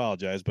tangent and I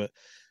apologize, but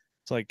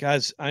it's like,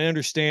 guys, I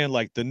understand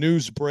like the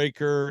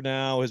newsbreaker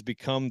now has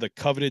become the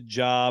coveted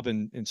job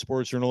in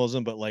sports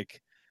journalism, but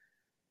like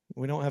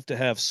we don't have to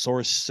have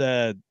source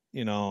said,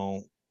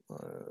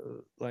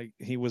 like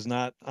he was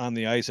not on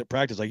the ice at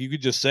practice. Like you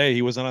could just say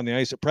he wasn't on the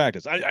ice at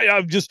practice.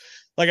 I'm just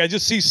like, I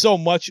just see so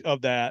much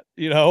of that,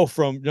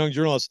 from young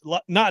journalists,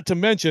 not to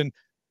mention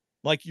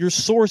like your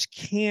source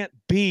can't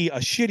be a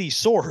shitty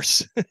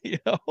source,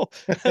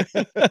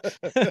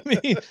 I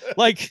mean,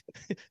 like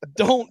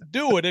don't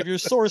do it if your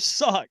source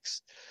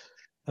sucks.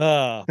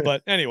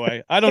 But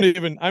anyway,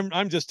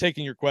 I'm just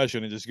taking your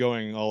question and just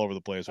going all over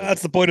the place.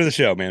 That's the point of the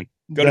show, man.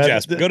 Go to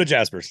Jaspers. Go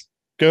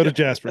to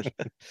Jaspers.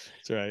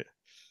 That's right.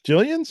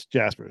 Jillian's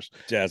Jaspers.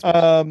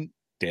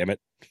 Damn it.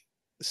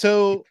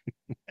 So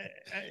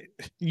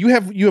you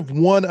have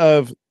one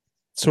of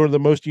sort of the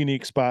most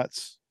unique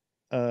spots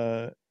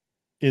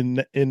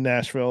in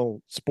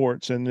Nashville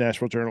sports and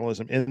Nashville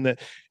journalism, in that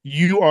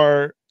you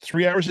are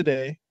 3 hours a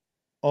day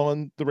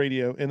on the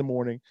radio in the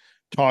morning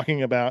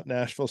talking about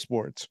Nashville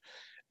sports.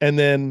 And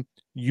then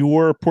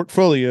your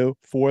portfolio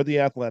for The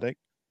Athletic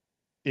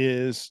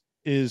is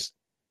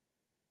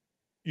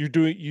you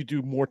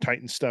do more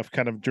Titans stuff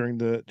kind of during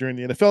the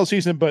NFL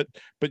season, but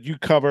you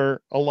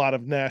cover a lot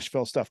of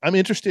Nashville stuff. I'm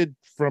interested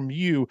from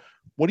you,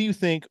 what do you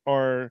think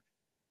are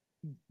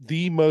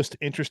the most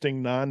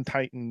interesting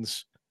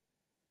non-Titans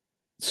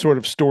sort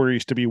of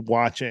stories to be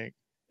watching?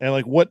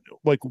 And what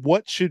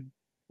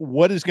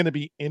is going to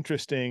be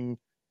interesting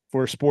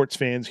for sports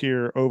fans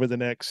here over the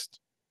next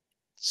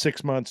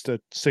 6 months to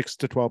 6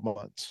 to 12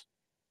 months?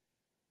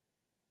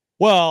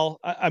 Well,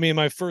 I mean,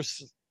 my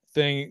first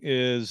thing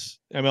is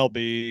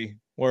MLB,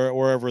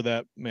 wherever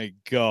that may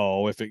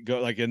go. If it go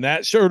like in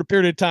that short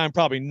period of time,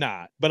 probably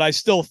not. But I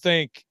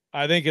think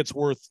it's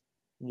worth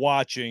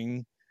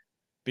watching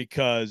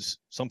because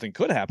something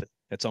could happen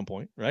at some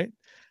point, right?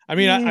 I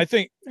mean, I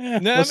think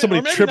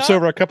somebody trips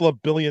over a couple of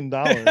 $1 billion.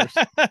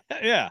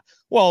 Yeah.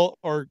 Well,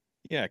 or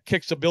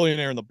kicks a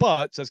billionaire in the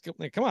butt. Says,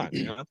 "Come on."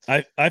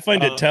 I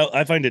find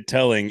it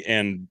telling.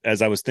 And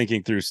as I was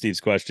thinking through Steve's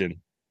question,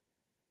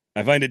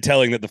 I find it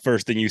telling that the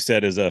first thing you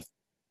said is a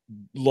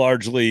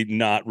largely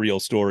not real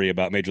story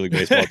about Major League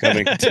Baseball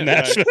coming to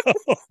Nashville.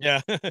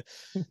 Yeah.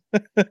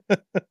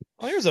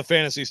 Oh, here's a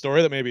fantasy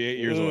story that may be 8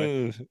 years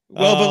away.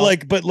 Well,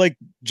 but like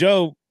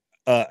Joe,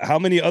 how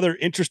many other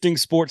interesting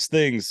sports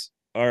things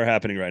are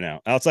happening right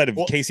now outside of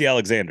Casey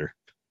Alexander?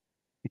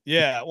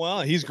 Yeah,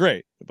 well, he's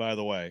great, by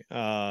the way.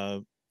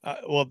 Well,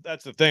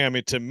 that's the thing. I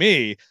mean, to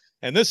me,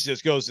 and this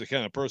just goes to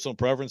kind of personal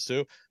preference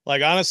too.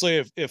 Like,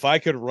 honestly, if I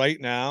could right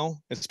now,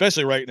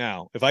 especially right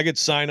now, if I could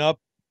sign up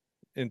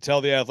and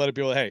tell the athletic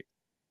people, hey,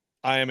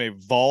 I am a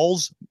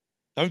Vols,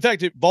 in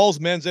fact, Vols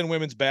men's and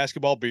women's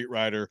basketball beat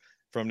writer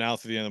from now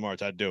through the end of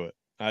March, I'd do it.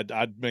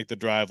 I'd make the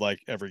drive like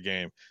every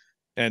game.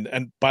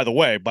 And by the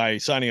way, by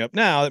signing up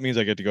now, that means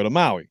I get to go to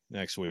Maui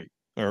next week.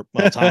 Or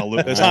well, it's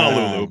Honolulu. It's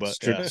Honolulu, but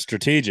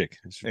strategic.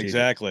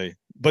 Exactly.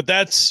 But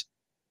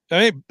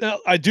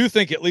I do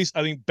think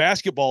I think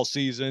basketball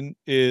season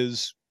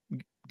is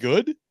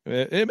good,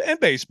 and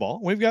baseball.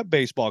 We've got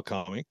baseball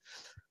coming,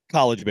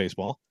 college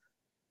baseball.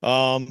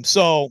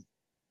 So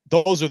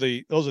those are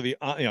the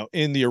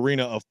in the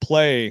arena of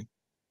play.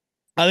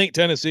 I think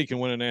Tennessee can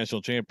win a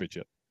national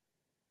championship,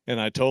 and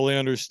I totally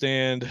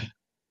understand.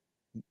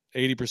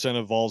 80%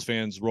 of Vols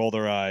fans roll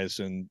their eyes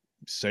and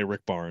say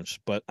Rick Barnes,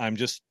 but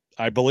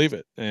I believe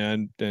it.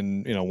 And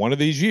one of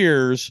these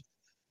years,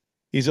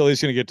 he's at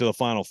least going to get to the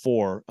Final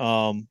Four.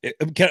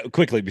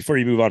 Quickly before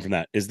you move on from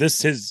that, is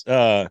this his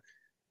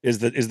is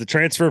the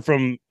transfer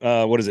from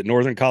what is it,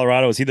 Northern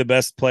Colorado? Is he the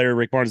best player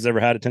Rick Barnes has ever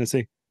had at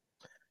Tennessee?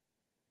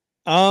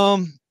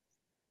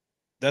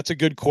 That's a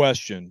good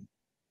question.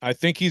 I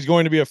think he's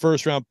going to be a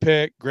first round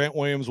pick. Grant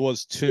Williams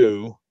was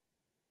too.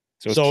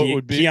 So it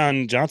would be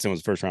Keon Johnson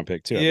was a first round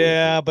pick too.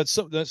 Yeah, but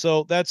so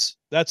that's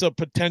a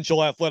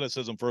potential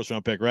athleticism first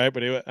round pick, right?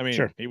 But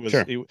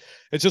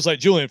it's just like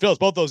Julian Phillips,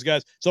 both those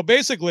guys. So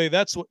basically,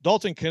 that's what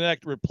Dalton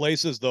Connect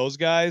replaces those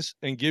guys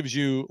and gives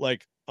you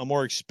like a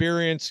more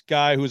experienced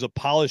guy who's a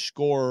polished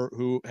scorer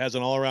who has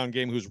an all around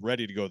game who's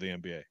ready to go to the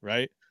NBA,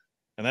 right?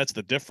 And that's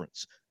the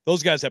difference.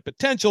 Those guys have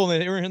potential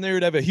and they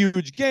would have a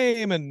huge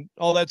game and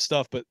all that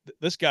stuff. But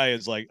this guy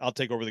is like, I'll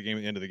take over the game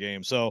at the end of the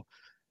game. So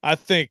I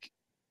think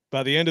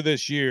by the end of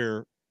this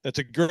year, that's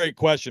a great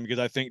question because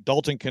I think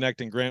Dalton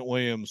Connect and Grant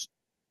Williams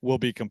will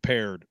be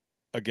compared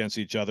against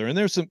each other. And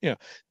there's some,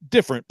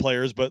 different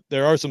players, but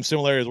there are some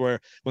similarities where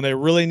when they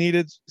really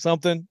needed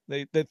something,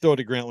 they throw it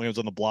to Grant Williams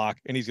on the block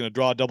and he's going to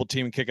draw a double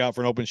team and kick out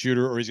for an open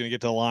shooter, or he's going to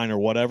get to the line or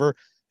whatever.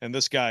 And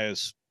this guy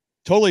has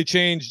totally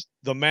changed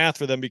the math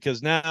for them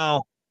because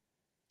now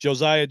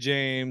Josiah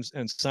James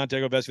and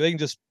Santiago Vesco, they can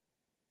just,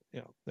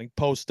 they can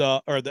post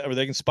up or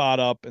they can spot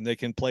up and they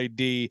can play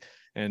D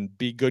and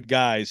be good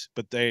guys,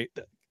 but they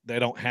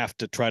don't have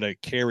to try to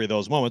carry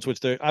those moments, which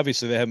they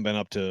haven't been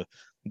up to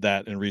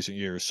that in recent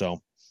years. So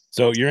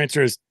your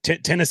answer is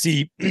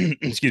Tennessee,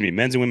 excuse me,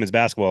 men's and women's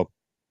basketball.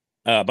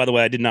 By the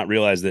way, I did not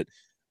realize that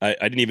I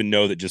didn't even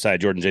know that Josiah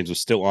Jordan James was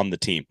still on the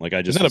team. Like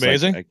I just, isn't that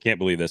amazing? I can't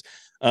believe this.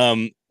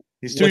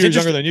 He's 2 years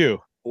younger than you.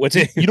 What's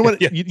it? You know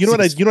what? You know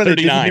what I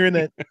didn't hear in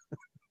that.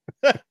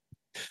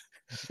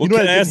 You know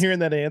what I didn't hear in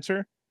that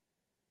answer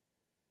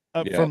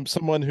from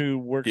someone who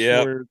works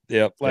for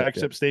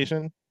flagship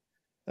station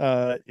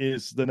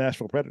is the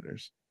Nashville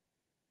Predators.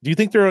 Do you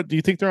think they're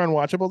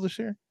unwatchable this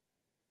year?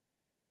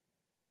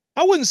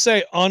 I wouldn't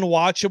say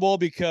unwatchable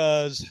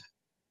because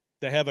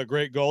they have a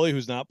great goalie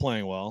who's not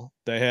playing well.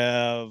 They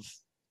have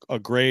a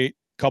great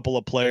couple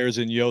of players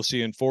in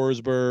Yossi and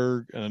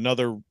Forsberg, and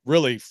another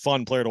really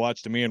fun player to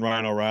watch to me and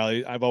Ryan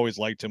O'Reilly. I've always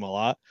liked him a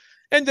lot.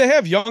 And they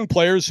have young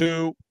players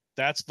who,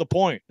 that's the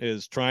point,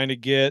 is trying to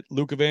get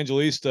Luke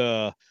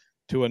Evangelista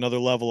to another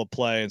level of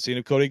play and seeing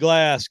if Cody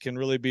Glass can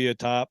really be a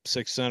top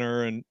 6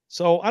 center. And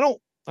so I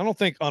don't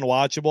think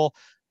unwatchable.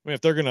 I mean,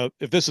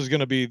 if this is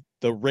gonna be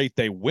the rate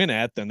they win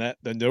at, then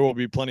there will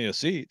be plenty of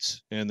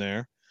seats in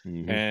there.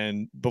 Mm-hmm.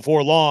 And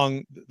before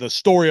long, the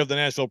story of the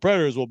Nashville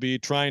Predators will be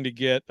trying to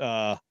get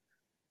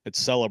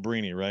it's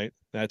Celebrini, right?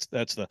 That's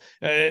the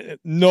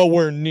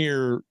nowhere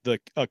near the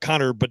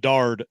Connor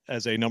Bedard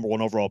as a number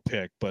 1 overall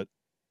pick, but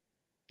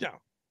yeah,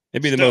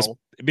 it'd be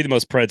the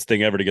most Preds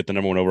thing ever to get the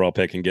number 1 overall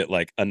pick and get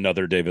like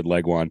another David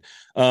Legwan.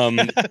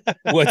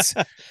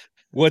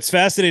 What's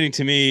fascinating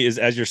to me is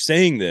as you're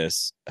saying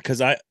this,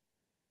 because I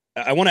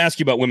want to ask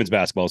you about women's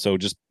basketball, so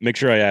just make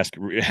sure I ask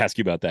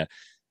you about that.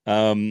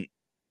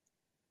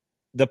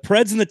 The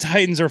Preds and the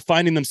Titans are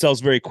finding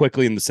themselves very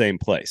quickly in the same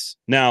place.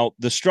 Now,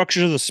 the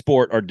structures of the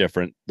sport are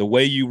different. The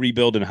way you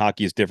rebuild in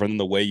hockey is different than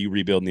the way you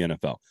rebuild in the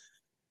NFL.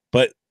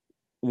 But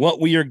what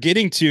we are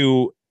getting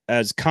to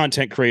as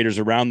content creators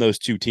around those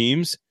two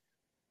teams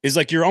is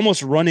like you're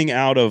almost running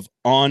out of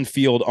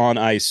on-field,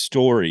 on-ice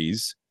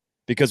stories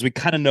because we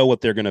kind of know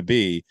what they're going to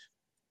be.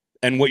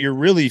 And what you're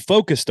really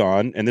focused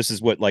on, and this is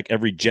what like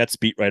every Jets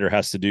beat writer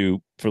has to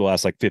do for the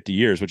last like 50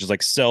 years, which is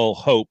like sell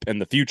hope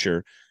and the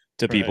future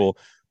to people.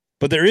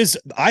 But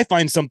I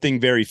find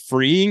something very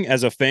freeing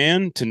as a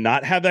fan to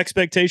not have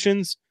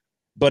expectations,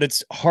 but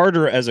it's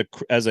harder as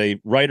a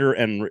writer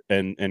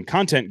and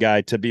content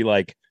guy to be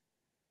like,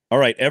 all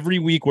right, every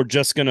week we're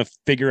just going to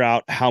figure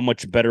out how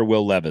much better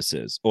Will Levis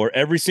is, or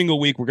every single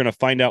week we're going to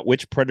find out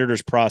which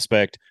Predators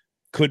prospect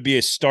could be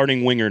a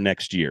starting winger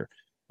next year.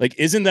 Like,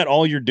 isn't that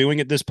all you're doing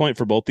at this point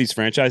for both these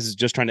franchises,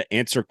 just trying to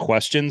answer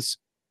questions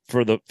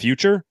for the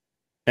future?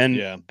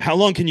 And how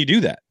long can you do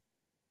that?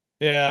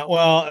 Yeah,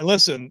 well,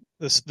 listen,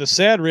 the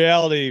sad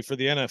reality for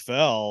the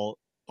NFL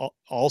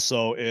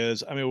also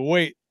is, I mean,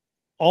 wait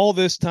all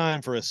this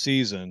time for a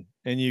season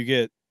and you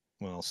get,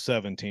 well,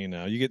 17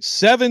 now. You get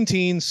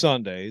 17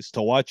 Sundays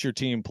to watch your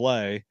team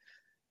play.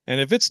 And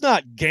if it's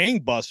not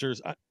gangbusters,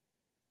 I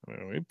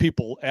mean,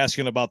 people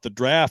asking about the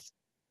draft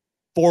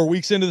 4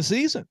 weeks into the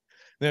season.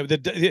 The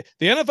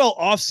NFL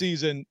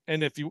offseason,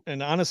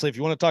 and honestly, if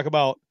you want to talk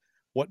about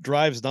what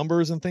drives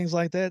numbers and things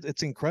like that,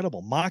 it's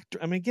incredible. I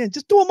mean, again,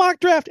 just do a mock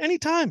draft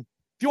anytime.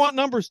 If you want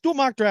numbers, do a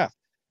mock draft.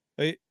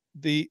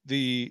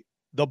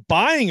 The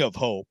buying of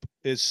hope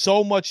is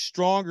so much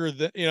stronger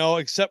than,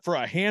 except for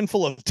a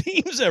handful of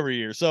teams every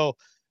year. So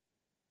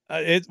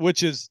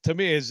which is, to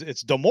me,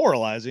 it's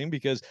demoralizing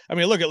because, I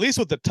mean, look, at least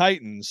with the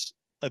Titans,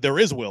 there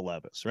is Will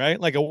Levis, right?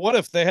 Like, what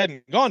if they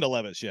hadn't gone to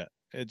Levis yet?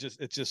 And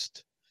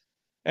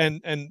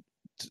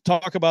to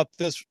talk about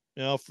this,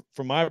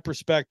 from my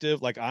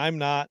perspective, like, I'm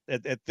not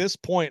at this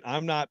point,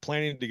 I'm not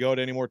planning to go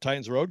to any more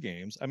Titans road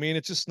games. I mean,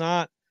 it's just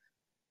not,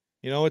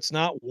 it's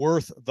not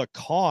worth the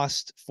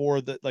cost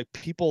for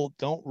people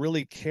don't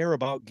really care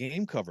about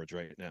game coverage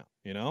right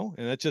now,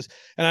 and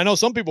and I know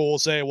some people will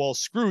say, well,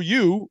 screw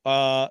you.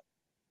 I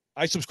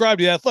subscribe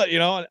to the Athletic,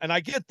 and I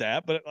get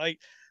that, but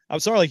I'm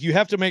sorry, like, you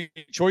have to make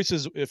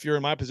choices if you're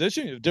in my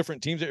position. You have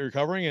different teams that you're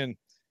covering, and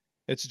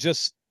it's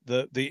just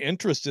the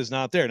interest is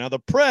not there. Now the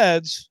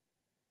Preds,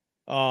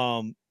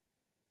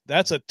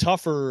 that's a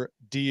tougher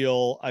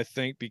deal, I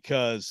think,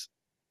 because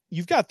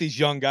you've got these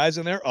young guys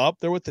and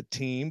they're with the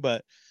team,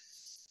 but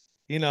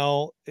you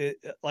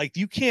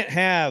can't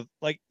have,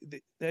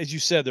 as you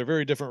said, they're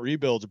very different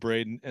rebuilds,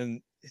 Braden,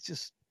 and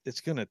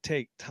it's going to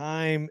take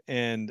time.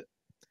 And,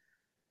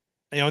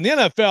 in the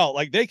NFL,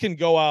 like, they can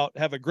go out,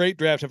 have a great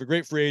draft, have a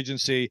great free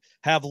agency,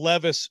 have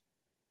Levis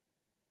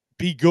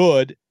be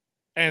good,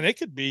 and they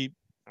could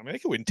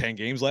win 10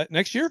 games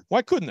next year.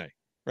 Why couldn't they?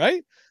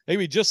 Right?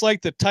 Maybe just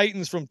like the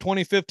Titans from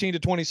 2015 to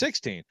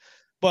 2016.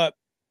 But,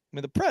 I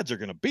mean, the Preds are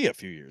going to be a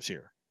few years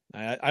here.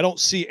 I don't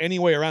see any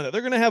way around it.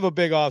 They're going to have a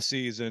big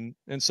offseason.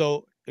 And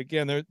so,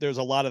 again, there's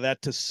a lot of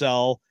that to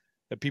sell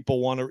that people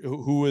want to,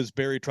 who is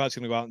Barry Trotz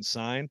going to go out and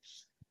sign.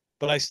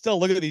 But I still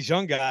look at these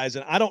young guys,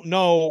 and I don't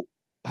know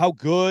how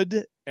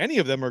good any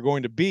of them are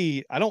going to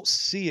be. I don't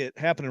see it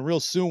happening real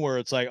soon where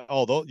it's like,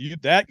 oh,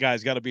 that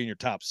guy's got to be in your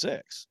top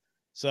 6.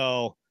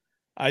 So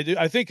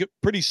I think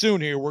pretty soon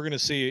here we're going to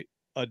see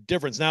a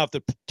difference. Now, if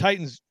the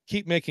Titans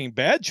keep making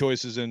bad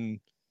choices in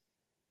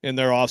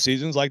their off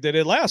seasons like they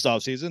did last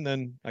off season,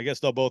 then I guess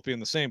they'll both be in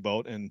the same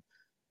boat. And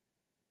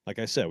like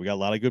I said, we got a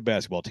lot of good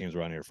basketball teams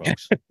around here,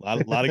 folks. a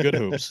lot of good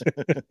hoops.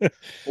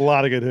 A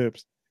lot of good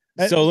hoops.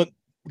 So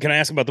can I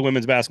ask about the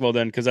women's basketball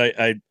then? Because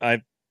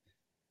I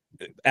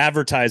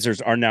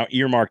advertisers are now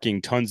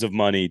earmarking tons of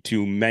money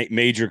to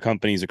major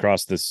companies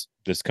across this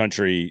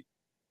country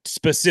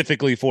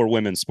specifically for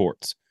women's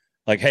sports.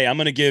 Like, hey, I'm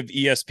going to give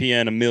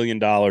ESPN $1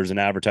 million in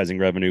advertising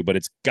revenue, but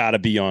it's got to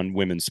be on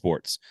women's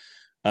sports.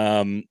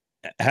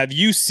 Have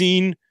you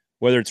seen,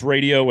 whether it's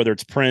radio, whether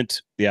it's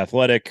print, The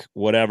Athletic,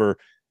 whatever,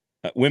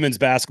 women's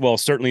basketball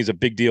certainly is a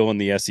big deal in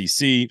the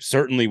SEC,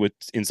 certainly with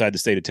inside the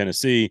state of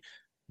Tennessee,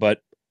 but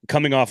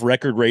coming off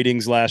record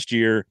ratings last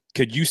year,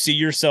 could you see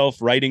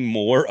yourself writing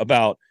more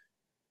about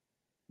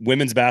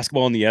women's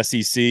basketball in the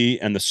SEC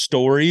and the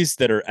stories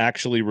that are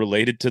actually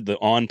related to the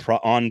on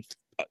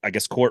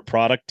court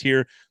product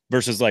here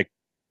versus, like,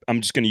 I'm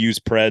just going to use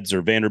Preds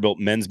or Vanderbilt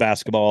men's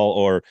basketball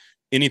or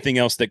anything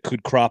else that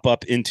could crop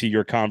up into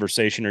your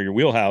conversation or your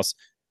wheelhouse?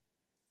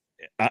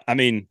 I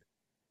mean,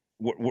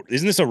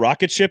 isn't this a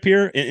rocket ship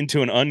here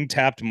into an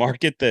untapped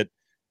market that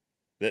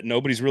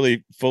nobody's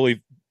really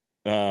fully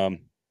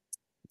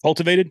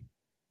cultivated?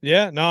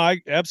 Yeah, no, I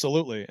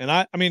absolutely. And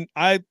I mean,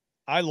 I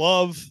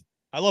love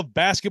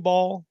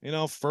basketball,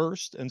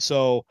 first. And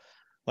so,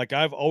 like,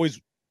 I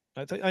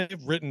think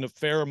I've written a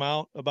fair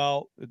amount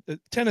about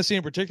Tennessee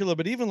in particular,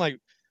 but even like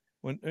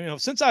when,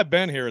 since I've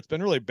been here, it's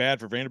been really bad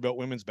for Vanderbilt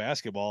women's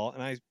basketball.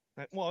 And I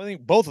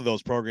think both of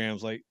those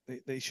programs, like,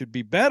 they should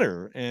be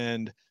better.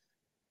 And,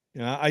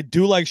 I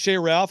do like Shea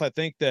Ralph. I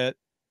think that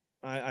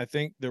I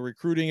think the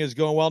recruiting is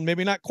going well,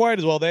 maybe not quite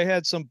as well. They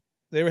had some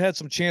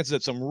chances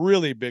at some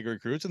really big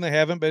recruits, and they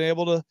haven't been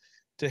able to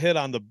hit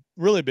on the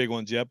really big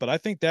ones yet, but I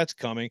think that's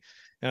coming.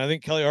 And I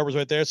think Kelly Harper's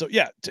right there. So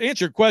yeah, to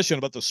answer your question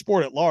about the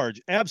sport at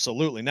large,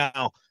 absolutely.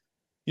 Now,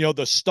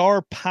 the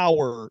star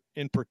power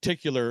in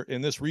particular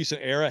in this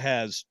recent era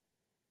has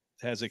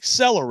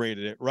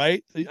accelerated it,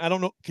 right? I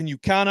don't know. Can you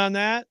count on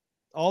that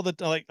all the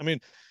time? Like, I mean,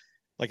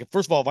 like,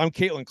 first of all, if I'm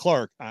Caitlin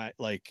Clark,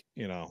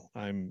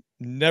 I'm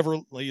never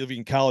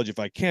leaving college if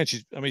I can.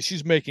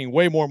 She's making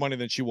way more money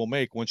than she will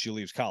make once she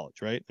leaves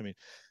college, right? I mean,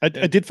 I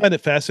did find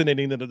it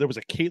fascinating that there was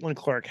a Caitlin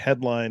Clark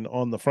headline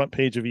on the front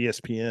page of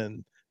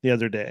ESPN the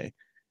other day,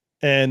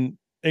 and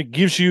it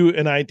gives you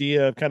an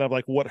idea of kind of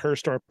like what her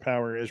star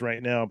power is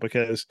right now,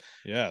 because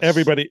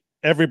everybody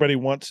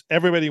wants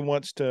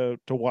to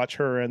watch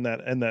her in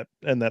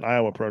that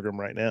Iowa program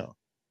right now.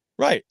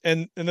 Right.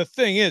 And the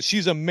thing is,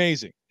 she's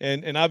amazing.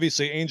 And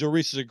obviously Angel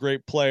Reese is a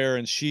great player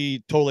and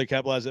she totally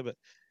capitalized it, but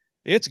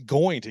it's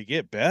going to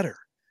get better.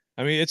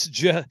 I mean, it's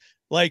just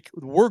like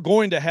we're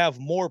going to have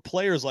more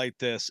players like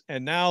this.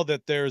 And now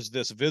that there's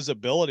this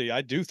visibility,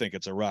 I do think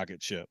it's a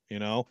rocket ship, you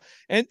know?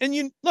 And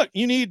you look,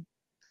 you need,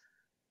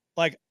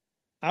 like,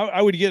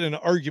 I would get in an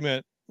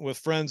argument with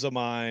friends of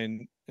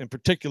mine, in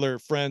particular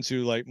friends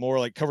who like more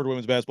like covered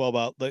women's basketball,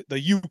 about the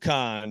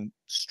UConn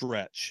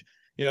stretch.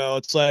 You know,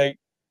 it's like,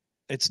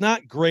 it's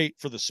not great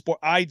for the sport.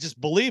 I just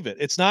believe it.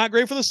 It's not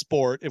great for the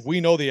sport if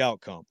we know the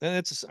outcome. And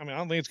I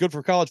don't think it's good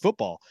for college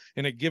football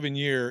in a given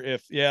year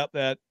if,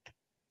 that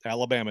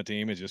Alabama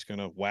team is just going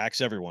to wax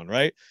everyone,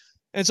 right?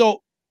 And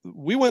so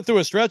we went through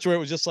a stretch where it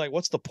was just like,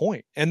 what's the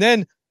point? And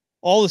then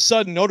all of a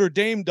sudden Notre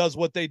Dame does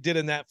what they did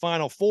in that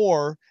Final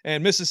Four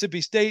and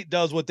Mississippi State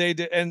does what they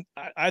did. And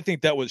I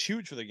think that was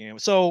huge for the game.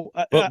 So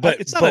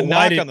but it's not a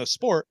knock on the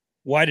sport.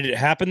 Why did it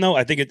happen though?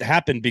 I think it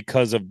happened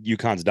because of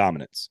UConn's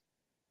dominance.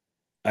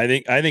 I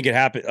think it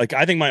happened. Like,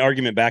 I think my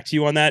argument back to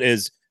you on that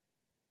is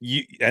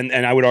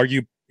and I would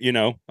argue,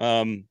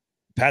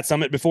 Pat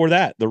Summitt before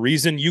that, the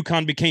reason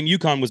UConn became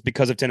UConn was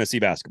because of Tennessee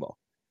basketball.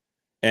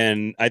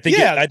 And I think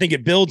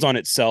it builds on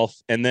itself.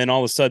 And then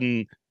all of a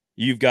sudden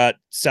you've got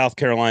South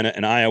Carolina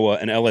and Iowa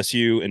and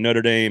LSU and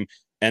Notre Dame.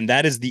 And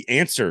that is the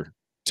answer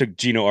to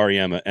Gino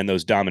Auriemma and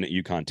those dominant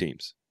UConn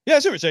teams. Yeah, I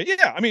see what you're saying.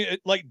 Yeah. I mean,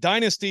 like,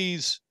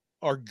 dynasties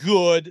are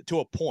good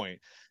to a point.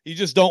 You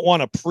just don't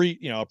want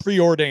a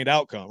preordained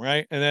outcome,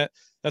 right? And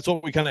that's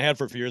what we kind of had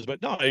for a few years.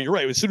 But no, you're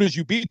right. As soon as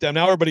you beat them,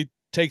 now everybody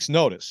takes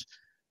notice.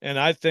 And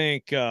I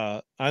think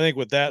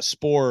with that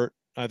sport,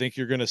 I think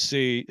you're going to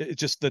see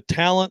just the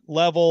talent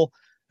level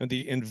and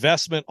the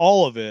investment.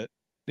 All of it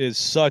is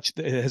such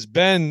that it has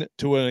been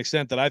to an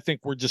extent that I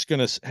think we're just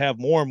going to have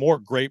more and more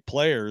great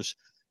players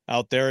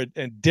out there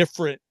and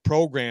different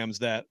programs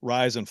that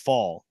rise and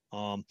fall.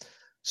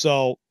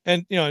 So,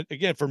 and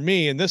again, for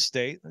me in this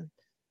state,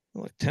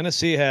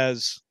 Tennessee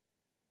has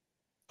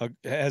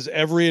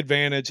every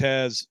advantage,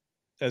 has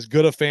as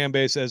good a fan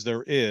base as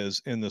there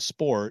is in the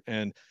sport.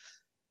 And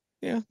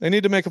they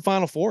need to make a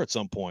Final Four at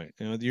some point.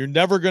 You're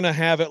never going to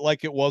have it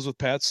like it was with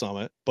Pat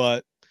Summitt,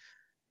 but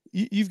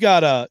you've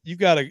got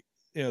to,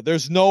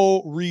 there's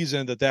no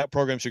reason that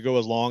program should go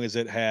as long as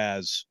it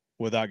has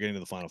without getting to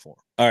the Final Four.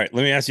 All right.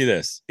 Let me ask you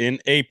this. In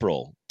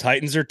April,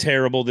 Titans are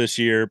terrible this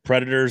year.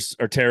 Predators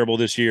are terrible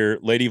this year.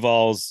 Lady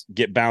Vols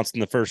get bounced in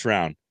the first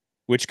round.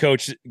 Which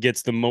coach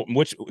gets the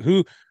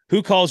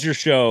who calls your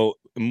show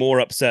more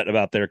upset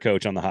about their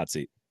coach on the hot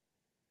seat?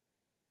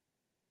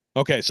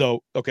 Okay.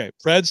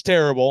 Fred's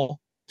terrible.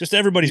 Just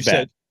everybody's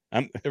bad.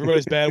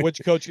 Everybody's bad.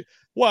 Which coach?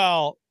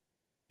 Well,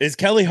 is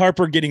Kelly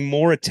Harper getting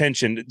more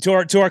attention to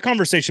our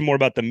conversation more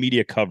about the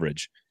media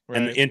coverage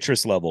and the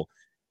interest level?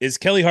 Is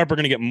Kelly Harper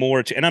going to get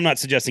more? And I'm not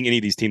suggesting any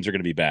of these teams are going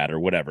to be bad or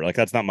whatever. Like,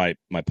 that's not my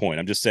point.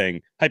 I'm just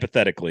saying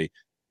hypothetically,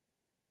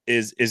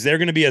 is there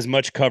going to be as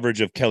much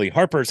coverage of Kelly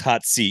Harper's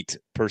hot seat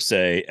per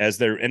se as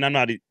there? And I'm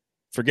not,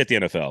 forget the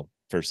NFL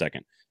for a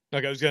second.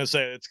 Okay, I was going to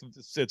say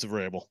it's a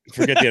Vrabel.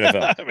 Forget the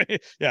NFL. I mean,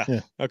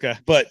 yeah. Okay.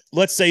 But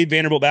let's say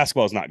Vanderbilt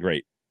basketball is not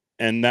great,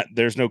 and that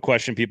there's no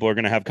question people are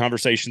going to have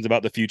conversations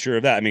about the future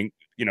of that. I mean,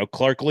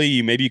 Clark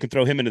Lee, maybe you can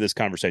throw him into this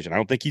conversation. I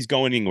don't think he's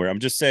going anywhere. I'm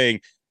just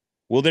saying,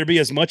 will there be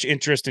as much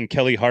interest in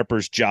Kelly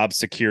Harper's job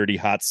security,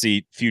 hot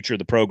seat, future of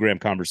the program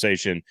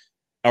conversation?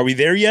 Are we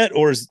there yet,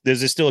 or is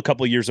this still a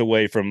couple of years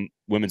away from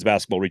women's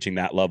basketball reaching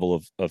that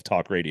level of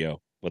talk radio,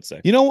 let's say?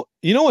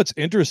 What's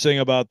interesting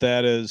about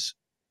that is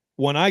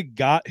when I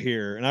got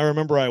here, and I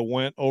remember I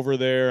went over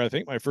there, I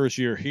think my first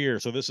year here,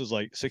 so this is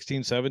like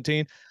 16,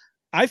 17,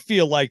 I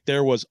feel like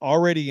there was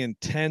already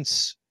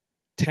intense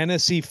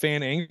Tennessee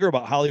fan anger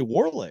about Holly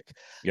Warlick.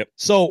 Yep.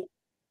 So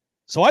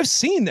I've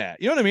seen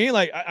that. You know what I mean?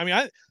 Like,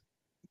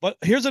 but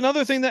here's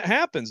another thing that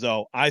happens,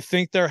 though. I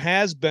think there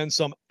has been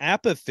some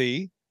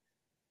apathy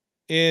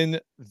in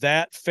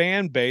that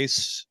fan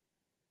base.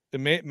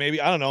 Maybe,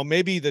 I don't know,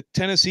 maybe the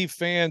Tennessee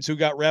fans who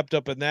got wrapped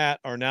up in that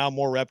are now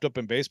more wrapped up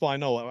in baseball. I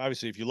know,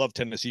 obviously, if you love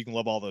Tennessee, you can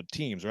love all the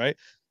teams, right?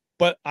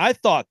 But I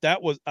thought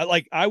that was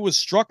I was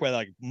struck by,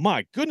 like,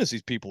 my goodness,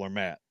 these people are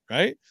mad,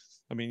 right?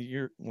 I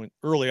mean,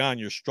 early on,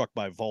 you're struck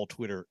by Vol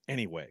Twitter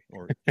anyway,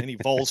 or any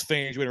Vols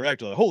fans you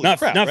interact with. Holy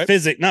crap!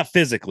 Not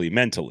physically,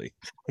 mentally.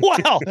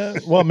 Wow.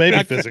 Well,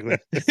 maybe physically.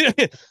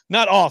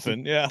 Not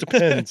often. Yeah,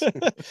 depends.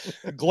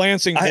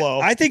 Glancing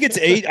blow. I think it's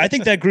age. I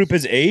think that group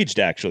has aged.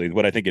 Actually,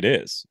 what I think it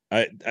is.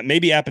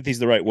 Maybe apathy is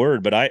the right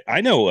word, but I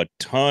know a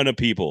ton of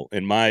people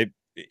in my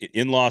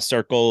in-law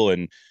circle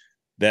and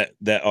that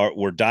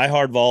were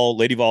diehard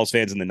Lady Vols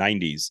fans in the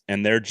 '90s,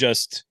 and they've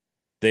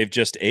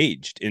just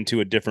aged into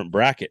a different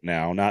bracket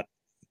now. Not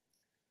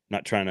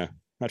trying to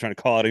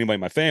call out anybody in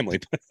my family,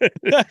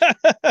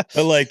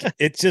 but like,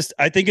 it's just,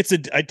 I think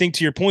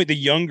to your point, the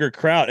younger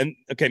crowd, and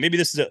okay, maybe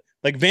this is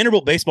like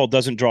Vanderbilt baseball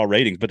doesn't draw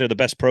ratings, but they're the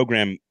best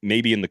program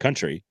maybe in the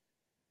country.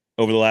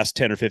 over the last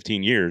 10 or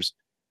 15 years,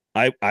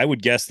 I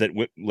would guess that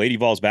Lady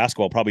Vols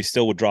basketball probably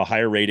still would draw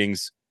higher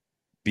ratings,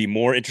 be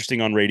more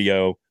interesting on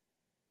radio,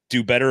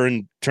 do better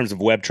in terms of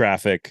web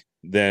traffic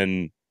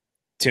than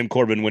Tim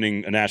Corbin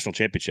winning a national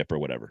championship or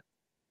whatever.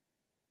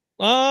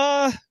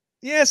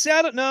 Yeah, see,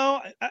 I don't know.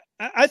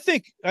 I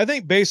think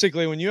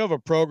basically when you have a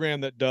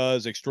program that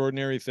does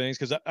extraordinary things,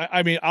 because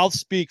I mean, I'll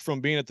speak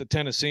from being at the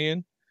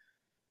Tennessean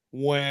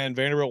when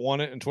Vanderbilt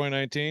won it in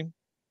 2019.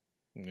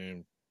 I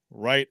mean,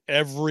 write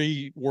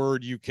every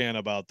word you can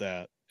about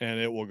that, and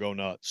it will go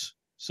nuts.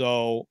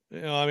 So,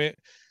 I mean,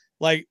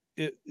 like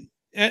it,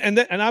 and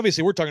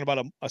obviously we're talking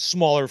about a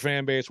smaller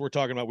fan base. We're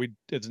talking about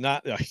it's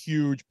not a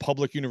huge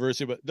public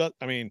university, but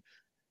I mean,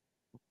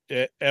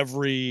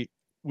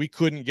 we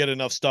couldn't get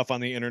enough stuff on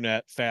the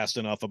internet fast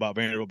enough about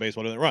Vanderbilt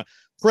baseball to run.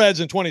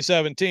 Preds in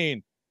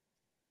 2017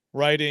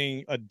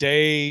 writing a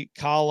day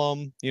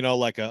column,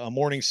 like a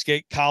morning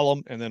skate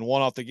column, and then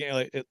one off the game,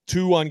 like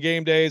 2 on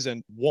game days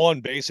and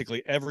 1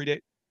 basically every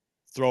day.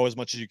 Throw as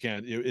much as you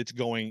can. It's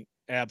going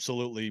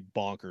absolutely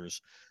bonkers.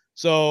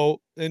 So,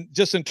 and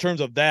just in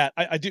terms of that,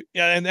 I do,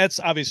 yeah, and that's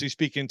obviously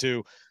speaking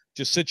to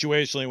just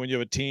situationally when you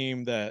have a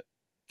team that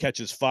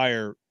catches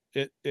fire,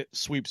 it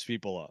sweeps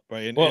people up,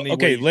 right? In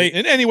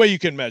any way you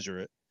can measure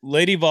it.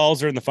 Lady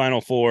Vols are in the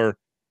Final Four.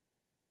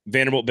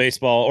 Vanderbilt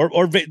baseball,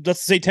 or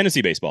let's say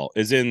Tennessee baseball,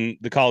 is in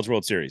the College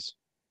World Series.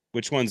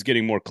 Which one's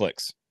getting more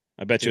clicks?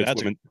 I bet you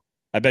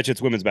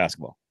it's women's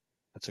basketball.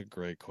 That's a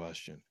great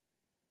question.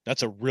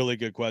 That's a really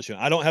good question.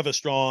 I don't have a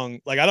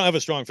strong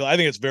feel. I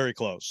think it's very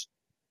close.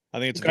 I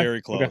think it's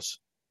very close.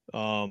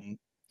 Okay.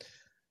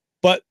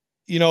 But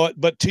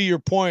to your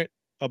point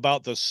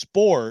about the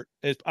sport,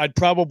 I'd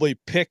probably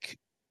pick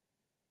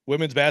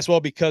women's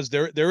basketball because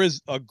there is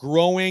a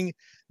growing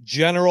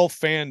general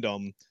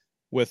fandom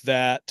with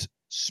that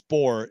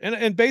sport,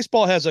 and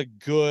baseball has a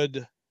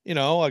good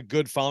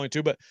following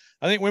too. But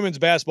I think women's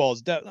basketball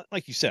is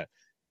like you said,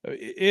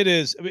 it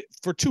is. I mean,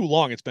 for too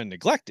long it's been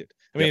neglected.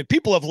 I mean,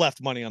 people have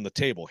left money on the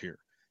table here,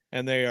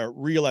 and they are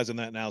realizing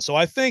that now. So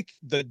I think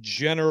the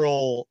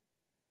general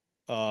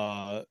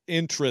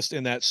interest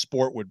in that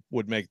sport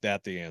would make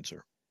that the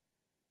answer.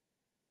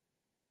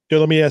 So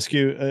let me ask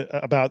you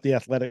about the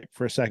Athletic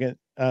for a second.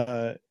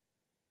 Other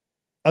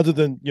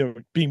than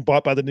being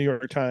bought by the New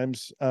York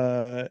Times,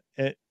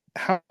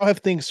 how have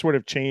things sort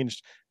of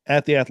changed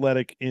at the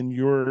Athletic in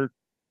your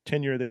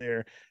tenure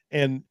there?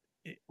 And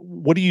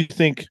what do you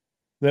think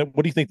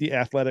the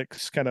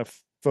Athletics kind of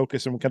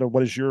focus and kind of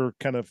what is your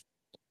kind of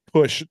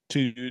push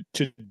to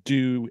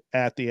do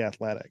at the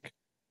Athletic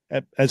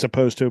as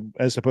opposed to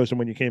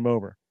when you came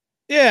over?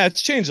 Yeah,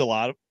 it's changed a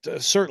lot,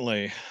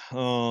 certainly.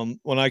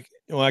 When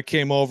I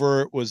came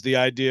over, it was the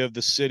idea of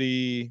the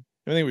city.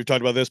 I think we've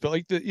talked about this, but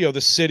like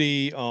the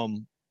city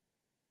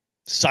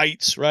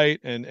sites, right?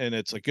 And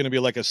it's like going to be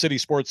like a city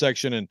sports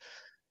section. And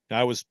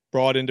I was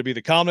brought in to be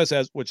the columnist,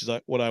 which is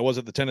what I was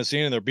at the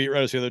Tennessean, and their beat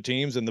writers for the other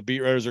teams, and the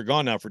beat writers are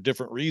gone now for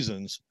different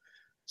reasons.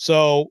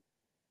 So,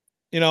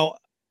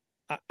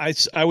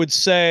 I would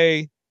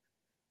say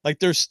like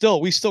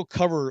we still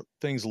cover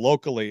things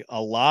locally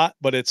a lot,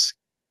 but it's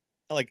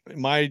like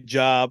my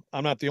job,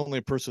 I'm not the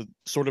only person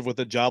sort of with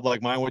a job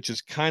like mine, which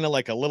is kind of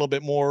like a little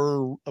bit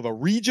more of a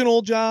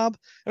regional job.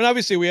 I mean,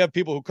 obviously we have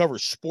people who cover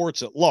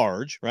sports at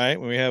large, right?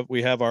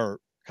 We have our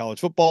college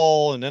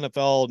football and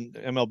NFL and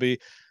MLB.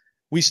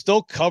 We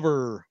still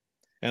cover,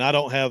 and I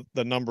don't have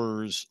the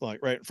numbers like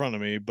right in front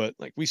of me, but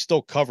like we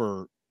still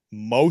cover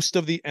most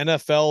of the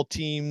NFL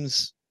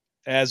teams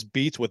as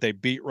beats with a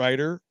beat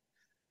writer.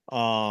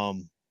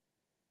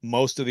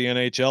 Most of the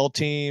NHL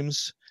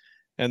teams.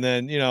 And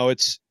then,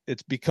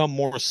 it's become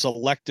more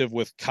selective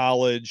with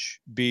college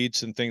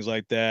beats and things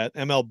like that.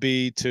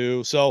 MLB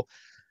too. So,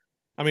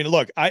 I mean,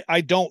 look,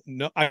 I don't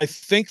know. I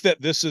think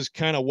that this is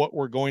kind of what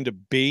we're going to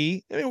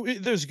be. I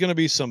mean, there's going to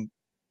be some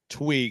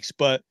tweaks,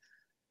 but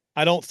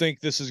I don't think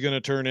this is going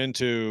to turn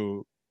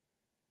into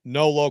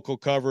no local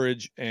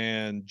coverage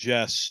and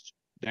just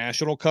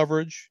national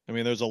coverage. I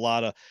mean, there's a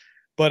lot of,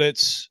 but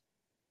it's,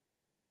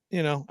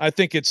 I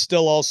think it's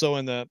still also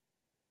in the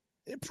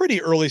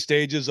pretty early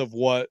stages of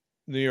what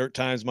New York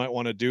Times might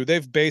want to do.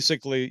 They've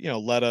basically,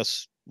 let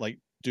us like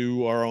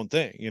do our own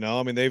thing.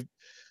 I mean, they've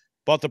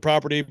bought the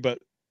property, but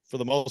for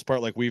the most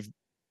part, like we've,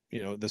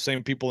 the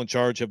same people in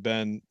charge have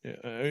been,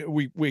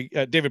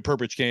 David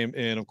Perpich came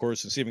in, of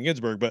course, and Steven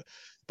Ginsburg, but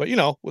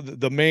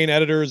the main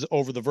editors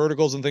over the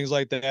verticals and things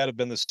like that have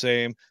been the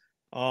same.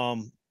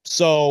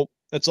 So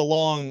it's a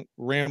long,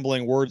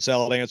 rambling word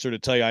salad answer to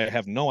tell you I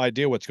have no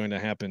idea what's going to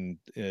happen,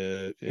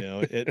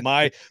 at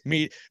my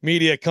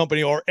media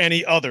company or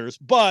any others.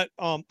 But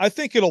I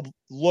think it'll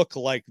look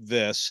like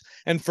this.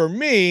 And for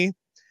me,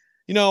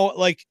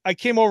 like I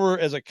came over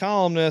as a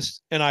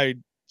columnist, and I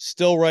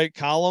still write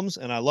columns,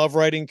 and I love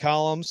writing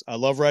columns. I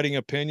love writing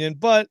opinion,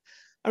 but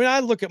I mean, I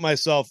look at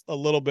myself a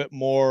little bit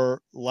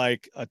more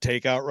like a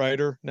takeout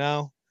writer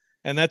now.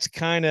 And that's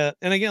kind of,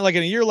 and again, like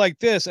in a year like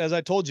this, as I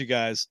told you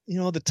guys,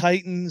 the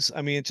Titans,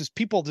 I mean, it's just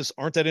people just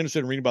aren't that interested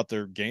in reading about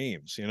their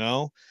games,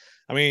 I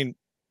mean,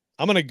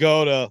 I'm going to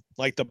go to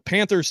like the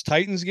Panthers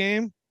Titans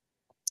game.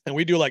 and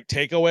we do like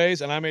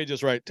takeaways, and I may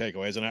just write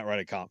takeaways and not write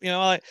a comp,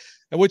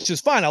 which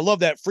is fine. I love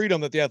that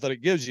freedom that the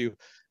Athletic gives you,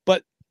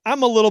 but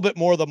I'm a little bit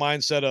more the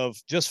mindset of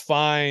just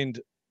find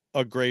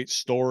a great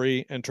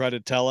story and try to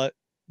tell it.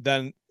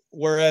 Then,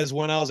 whereas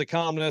when I was a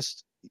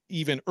columnist,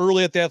 even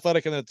early at the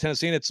Athletic and the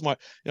Tennessean, it's my,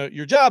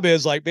 your job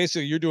is like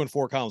basically you're doing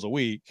 4 columns a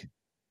week,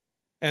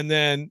 and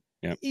then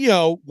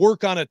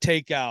work on a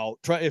takeout.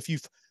 Try if you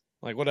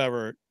like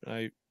whatever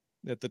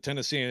at the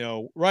Tennessee,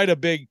 write a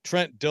big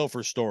Trent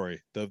Dilfer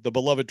story, the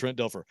beloved Trent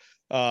Dilfer,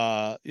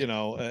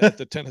 at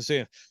the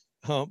Tennessee,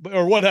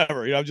 or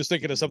whatever. I'm just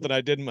thinking of something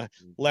I did in my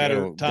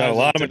latter times. Got a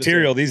lot of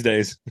material these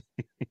days.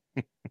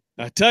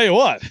 I tell you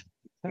what,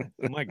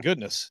 my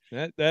goodness,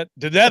 that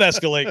did that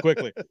escalate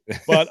quickly,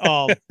 but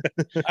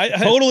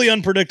totally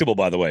unpredictable,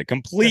 by the way,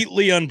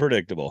 completely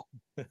unpredictable.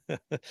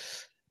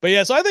 But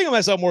yeah, so I think of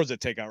myself more as a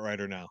takeout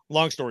writer now.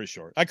 Long story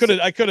short, I could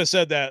have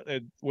said that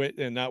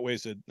and not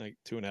wasted like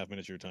 2.5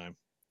 minutes of your time.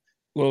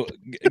 Well,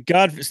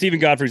 Stephen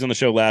Godfrey's on the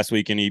show last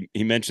week, and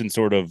he mentioned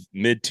sort of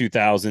mid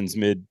 2000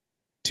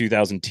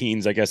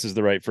 teens, I guess is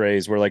the right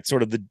phrase, where like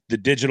sort of the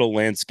digital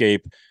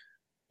landscape,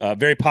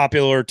 very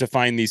popular to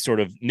find these sort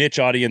of niche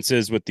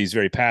audiences with these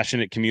very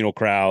passionate communal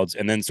crowds,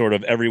 and then sort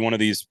of every one of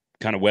these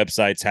kind of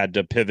websites had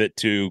to pivot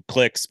to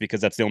clicks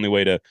because that's the only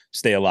way to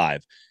stay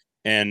alive.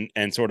 And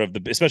sort of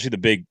especially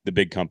the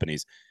big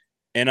companies.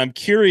 And I'm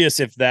curious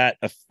if that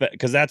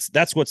because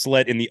that's what's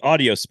led in the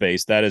audio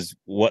space. That is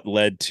what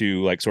led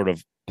to like sort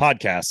of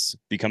podcasts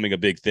becoming a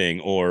big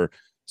thing, or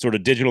sort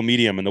of digital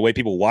medium and the way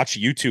people watch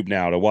YouTube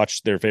now to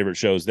watch their favorite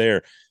shows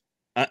there.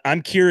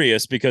 I'm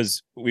curious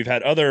because we've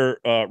had other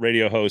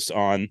radio hosts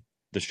on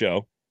the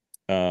show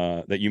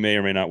that you may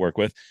or may not work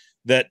with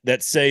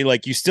that say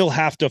like you still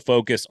have to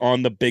focus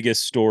on the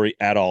biggest story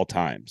at all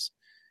times.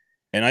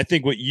 And I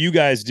think what you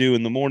guys do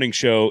in the morning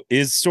show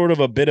is sort of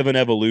a bit of an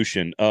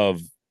evolution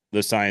of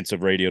the science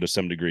of radio to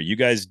some degree. You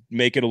guys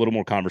make it a little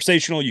more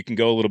conversational. You can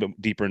go a little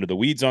bit deeper into the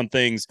weeds on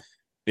things.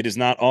 It is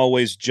not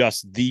always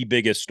just the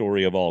biggest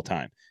story of all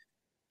time.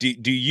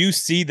 Do you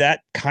see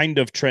that kind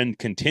of trend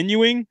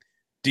continuing?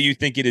 Do you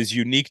think it is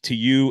unique to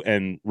you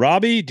and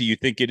Robbie? Do you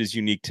think it is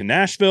unique to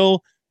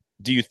Nashville?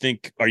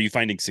 Are you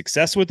finding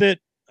success with it?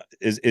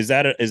 Is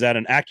that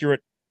an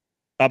accurate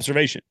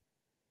observation?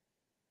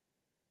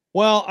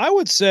 Well, I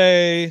would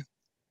say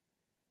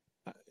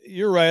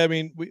you're right. I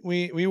mean,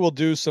 we will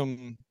do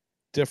some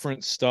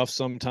different stuff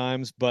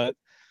sometimes, but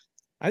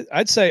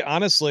I'd say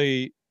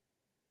honestly,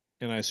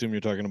 and I assume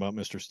you're talking about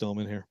Mr.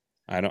 Stillman here.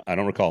 I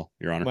don't recall,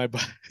 Your Honor.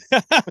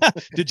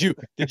 Did you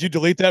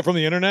delete that from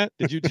the internet?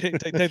 Did you take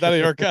that out of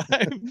your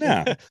archive?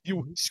 No.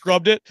 You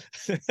scrubbed it.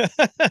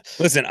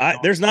 Listen,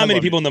 there's not many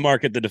people in the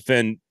market that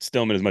defend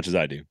Stillman as much as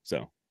I do.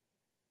 So,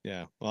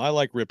 yeah. Well, I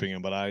like ripping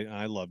him, but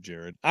I love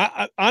Jared.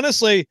 I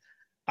honestly,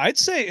 I'd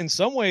say in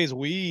some ways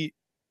we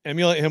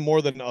emulate him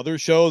more than other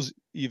shows,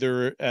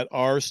 either at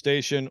our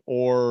station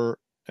or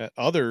at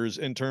others,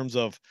 in terms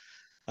of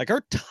like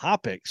our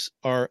topics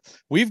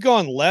we've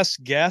gone less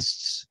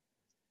guests,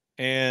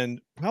 and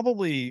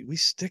probably we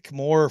stick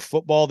more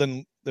football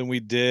than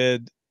we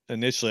did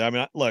initially. I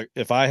mean, look,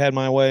 if I had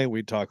my way,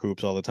 we'd talk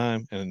hoops all the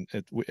time. And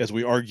as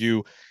we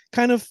argue,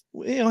 kind of,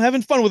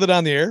 having fun with it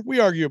on the air,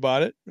 we argue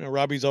about it.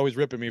 Robbie's always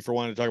ripping me for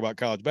wanting to talk about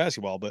college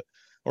basketball,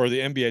 or the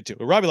NBA too.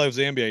 But Robbie loves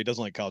the NBA. He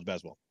doesn't like college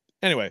basketball.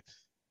 Anyway,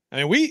 I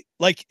mean, we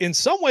like, in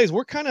some ways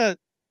we're kind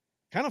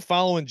of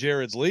following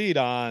Jared's lead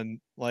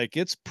on like,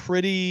 it's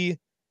pretty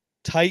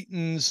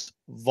Titans,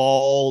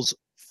 Vols,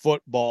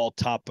 football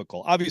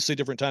topical. Obviously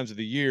different times of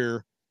the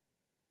year,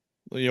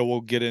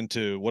 we'll get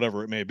into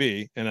whatever it may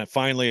be. And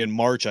finally in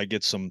March, I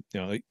get some,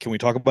 can we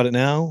talk about it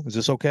now? Is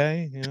this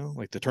okay?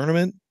 Like the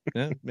tournament?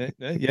 Yeah,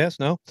 yes,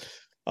 no.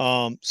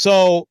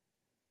 So,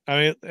 I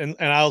mean, and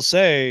I'll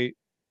say,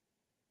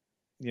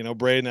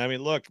 Braden, I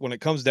mean, look, when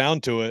it comes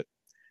down to it,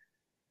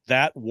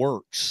 that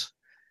works.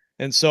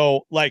 And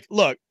so like,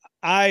 look,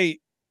 I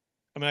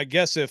mean, I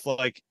guess if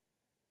like,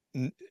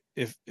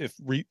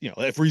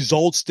 if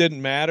results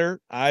didn't matter,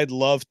 I'd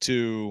love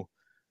to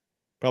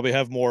probably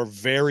have more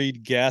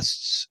varied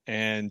guests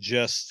and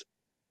just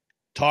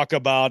talk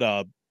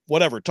about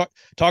whatever,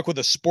 talk with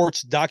a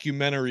sports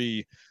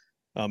documentary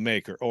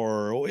maker,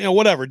 or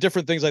whatever,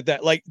 different things like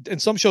that. Like,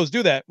 and some shows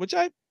do that, which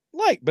I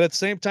like, but at the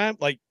same time,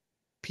 like,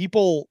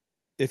 people,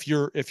 if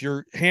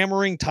you're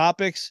hammering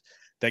topics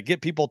that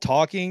get people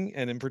talking,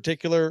 and in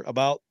particular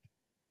about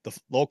the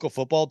local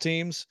football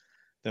teams,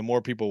 then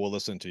more people will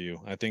listen to you.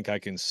 I think I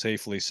can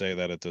safely say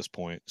that at this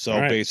point. So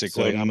right.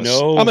 Basically, I'm a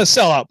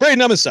sellout. Braden,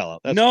 I'm a sellout.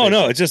 That's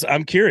no. It's just,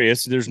 I'm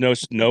curious. There's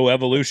no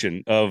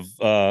evolution of,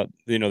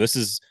 this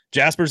is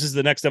Jasper's is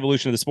the next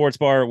evolution of the sports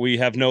bar. We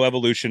have no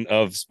evolution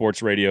of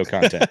sports radio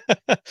content.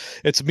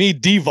 It's me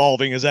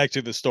devolving is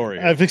actually the story.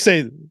 I would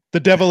say the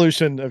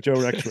devolution of Joe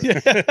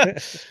Rexrode. Yeah.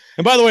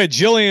 And by the way,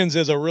 Jillian's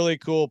is a really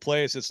cool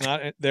place. It's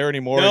not there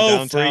anymore in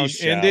downtown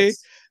Indy.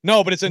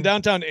 No, but it's in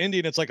downtown Indy,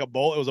 and it's like it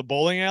was a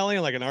bowling alley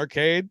and like an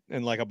arcade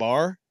and like a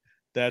bar.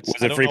 Was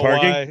it free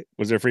parking?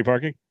 Was there free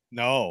parking?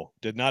 No,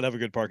 did not have a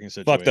good parking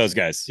situation. Fuck those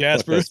guys.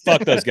 Jasper's.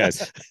 Fuck those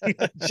guys.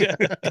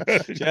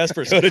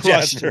 Jasper's Go to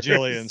crushed Jasper's.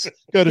 Jillian's.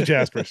 Go to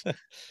Jasper's.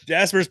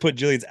 Jasper's put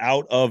Jillian's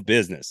out of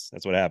business.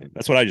 That's what happened.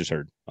 That's what I just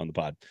heard on the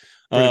pod.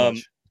 Pretty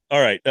much.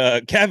 All right.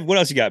 Kev, what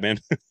else you got, man?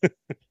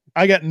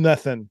 I got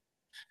nothing.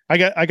 I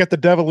got the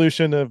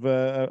devolution of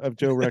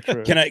Joe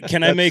Rexrode.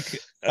 Can I make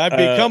I've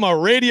become a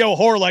radio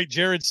whore like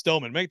Jared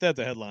Stillman. Make that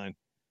the headline.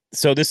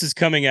 So this is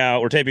coming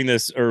out. We're taping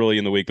this early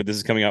in the week, but this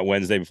is coming out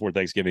Wednesday before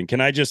Thanksgiving. Can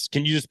you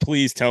just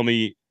please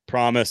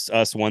promise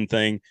us one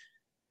thing,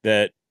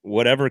 that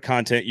whatever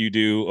content you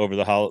do over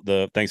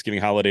the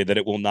Thanksgiving holiday, that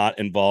it will not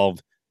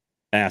involve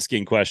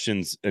asking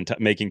questions and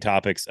making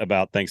topics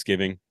about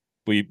Thanksgiving?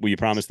 Will you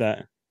promise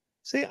that?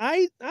 See,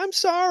 I'm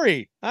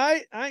sorry.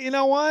 I you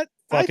know what?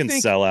 Fucking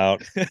sell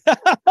out.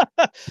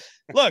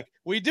 Look,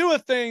 we do a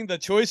thing. The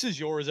choice is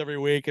yours every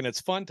week, and it's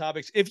fun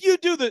topics. If you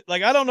do the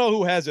I don't know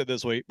who has it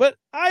this week, but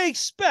I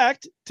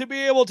expect to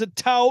be able to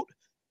tout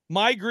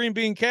my green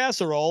bean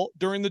casserole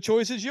during the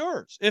choice is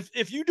yours.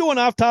 If you do an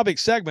off-topic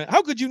segment,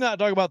 how could you not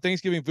talk about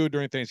Thanksgiving food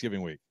during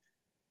Thanksgiving week?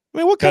 I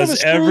mean, what kind of a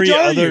Scrooge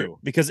are you?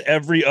 Because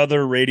every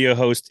other radio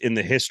host in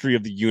the history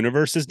of the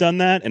universe has done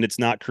that, and it's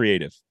not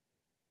creative.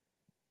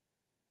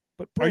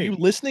 But are you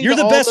listening? You're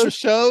to the best those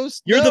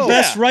shows. You're the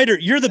best writer.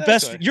 You're the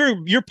best. Right.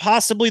 You're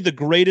possibly the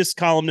greatest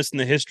columnist in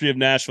the history of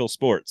Nashville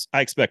sports.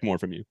 I expect more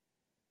from you.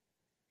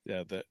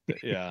 Yeah,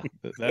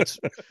 that's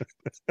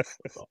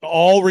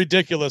all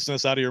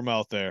ridiculousness out of your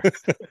mouth there.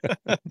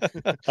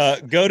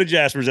 Go to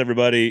Jasper's,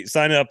 everybody.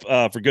 Sign up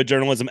for good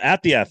journalism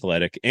at The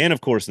Athletic, and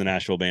of course the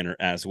Nashville Banner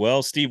as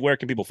well. Steve, where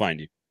can people find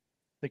you?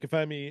 They can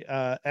find me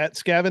at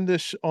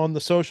Scavendish on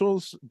the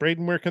socials.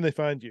 Braden, where can they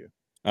find you?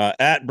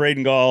 At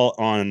Braden Gall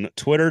on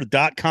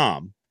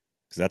Twitter.com,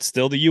 because that's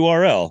still the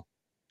URL.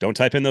 Don't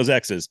type in those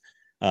X's.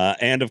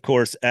 And of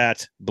course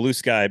at Blue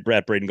Sky,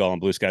 Brad Braden Gall on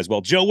Blue Sky as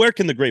well. Joe, where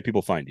can the great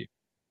people find you?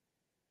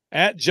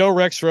 At Joe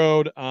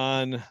Rexrode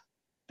on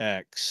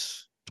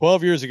X.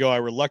 12 years ago, I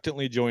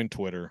reluctantly joined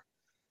Twitter,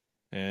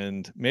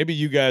 and maybe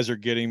you guys are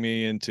getting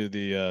me into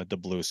the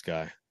Blue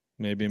Sky.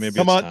 Maybe it's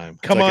time.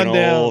 Come on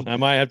down. I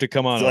might have to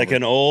come on. It's like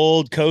an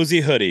old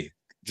cozy hoodie.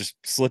 Just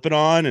slip it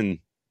on, and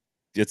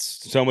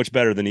it's so much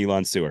better than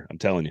Elon Sewer. I'm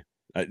telling you.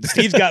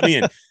 Steve's got me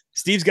in.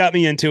 Steve's got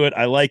me into it.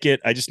 I like it.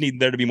 I just need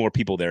there to be more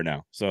people there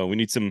now. So we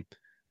need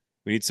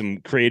some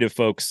creative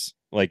folks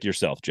like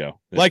yourself, Joe.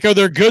 Like, are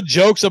there good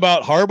jokes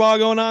about Harbaugh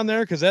going on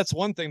there? Because that's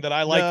one thing that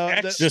I like. No,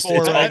 X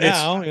for right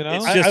now. You know,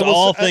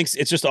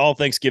 it's just all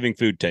Thanksgiving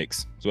food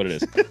takes. That's what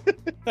it is.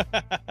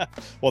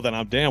 Well, then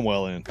I'm damn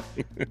well in.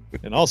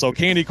 And also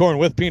candy corn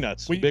with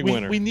peanuts. Big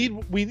winner. We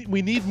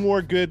need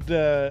more good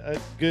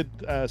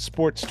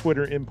sports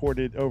Twitter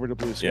imported over to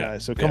Blue Sky. Yeah,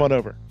 so come on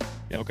over.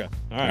 Yeah. Okay.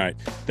 All right.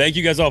 Thank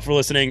you guys all for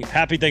listening.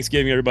 Happy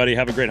Thanksgiving, everybody.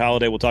 Have a great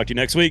holiday. We'll talk to you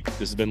next week.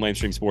 This has been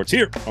Lamestream Sports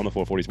here on the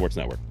 440 Sports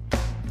Network.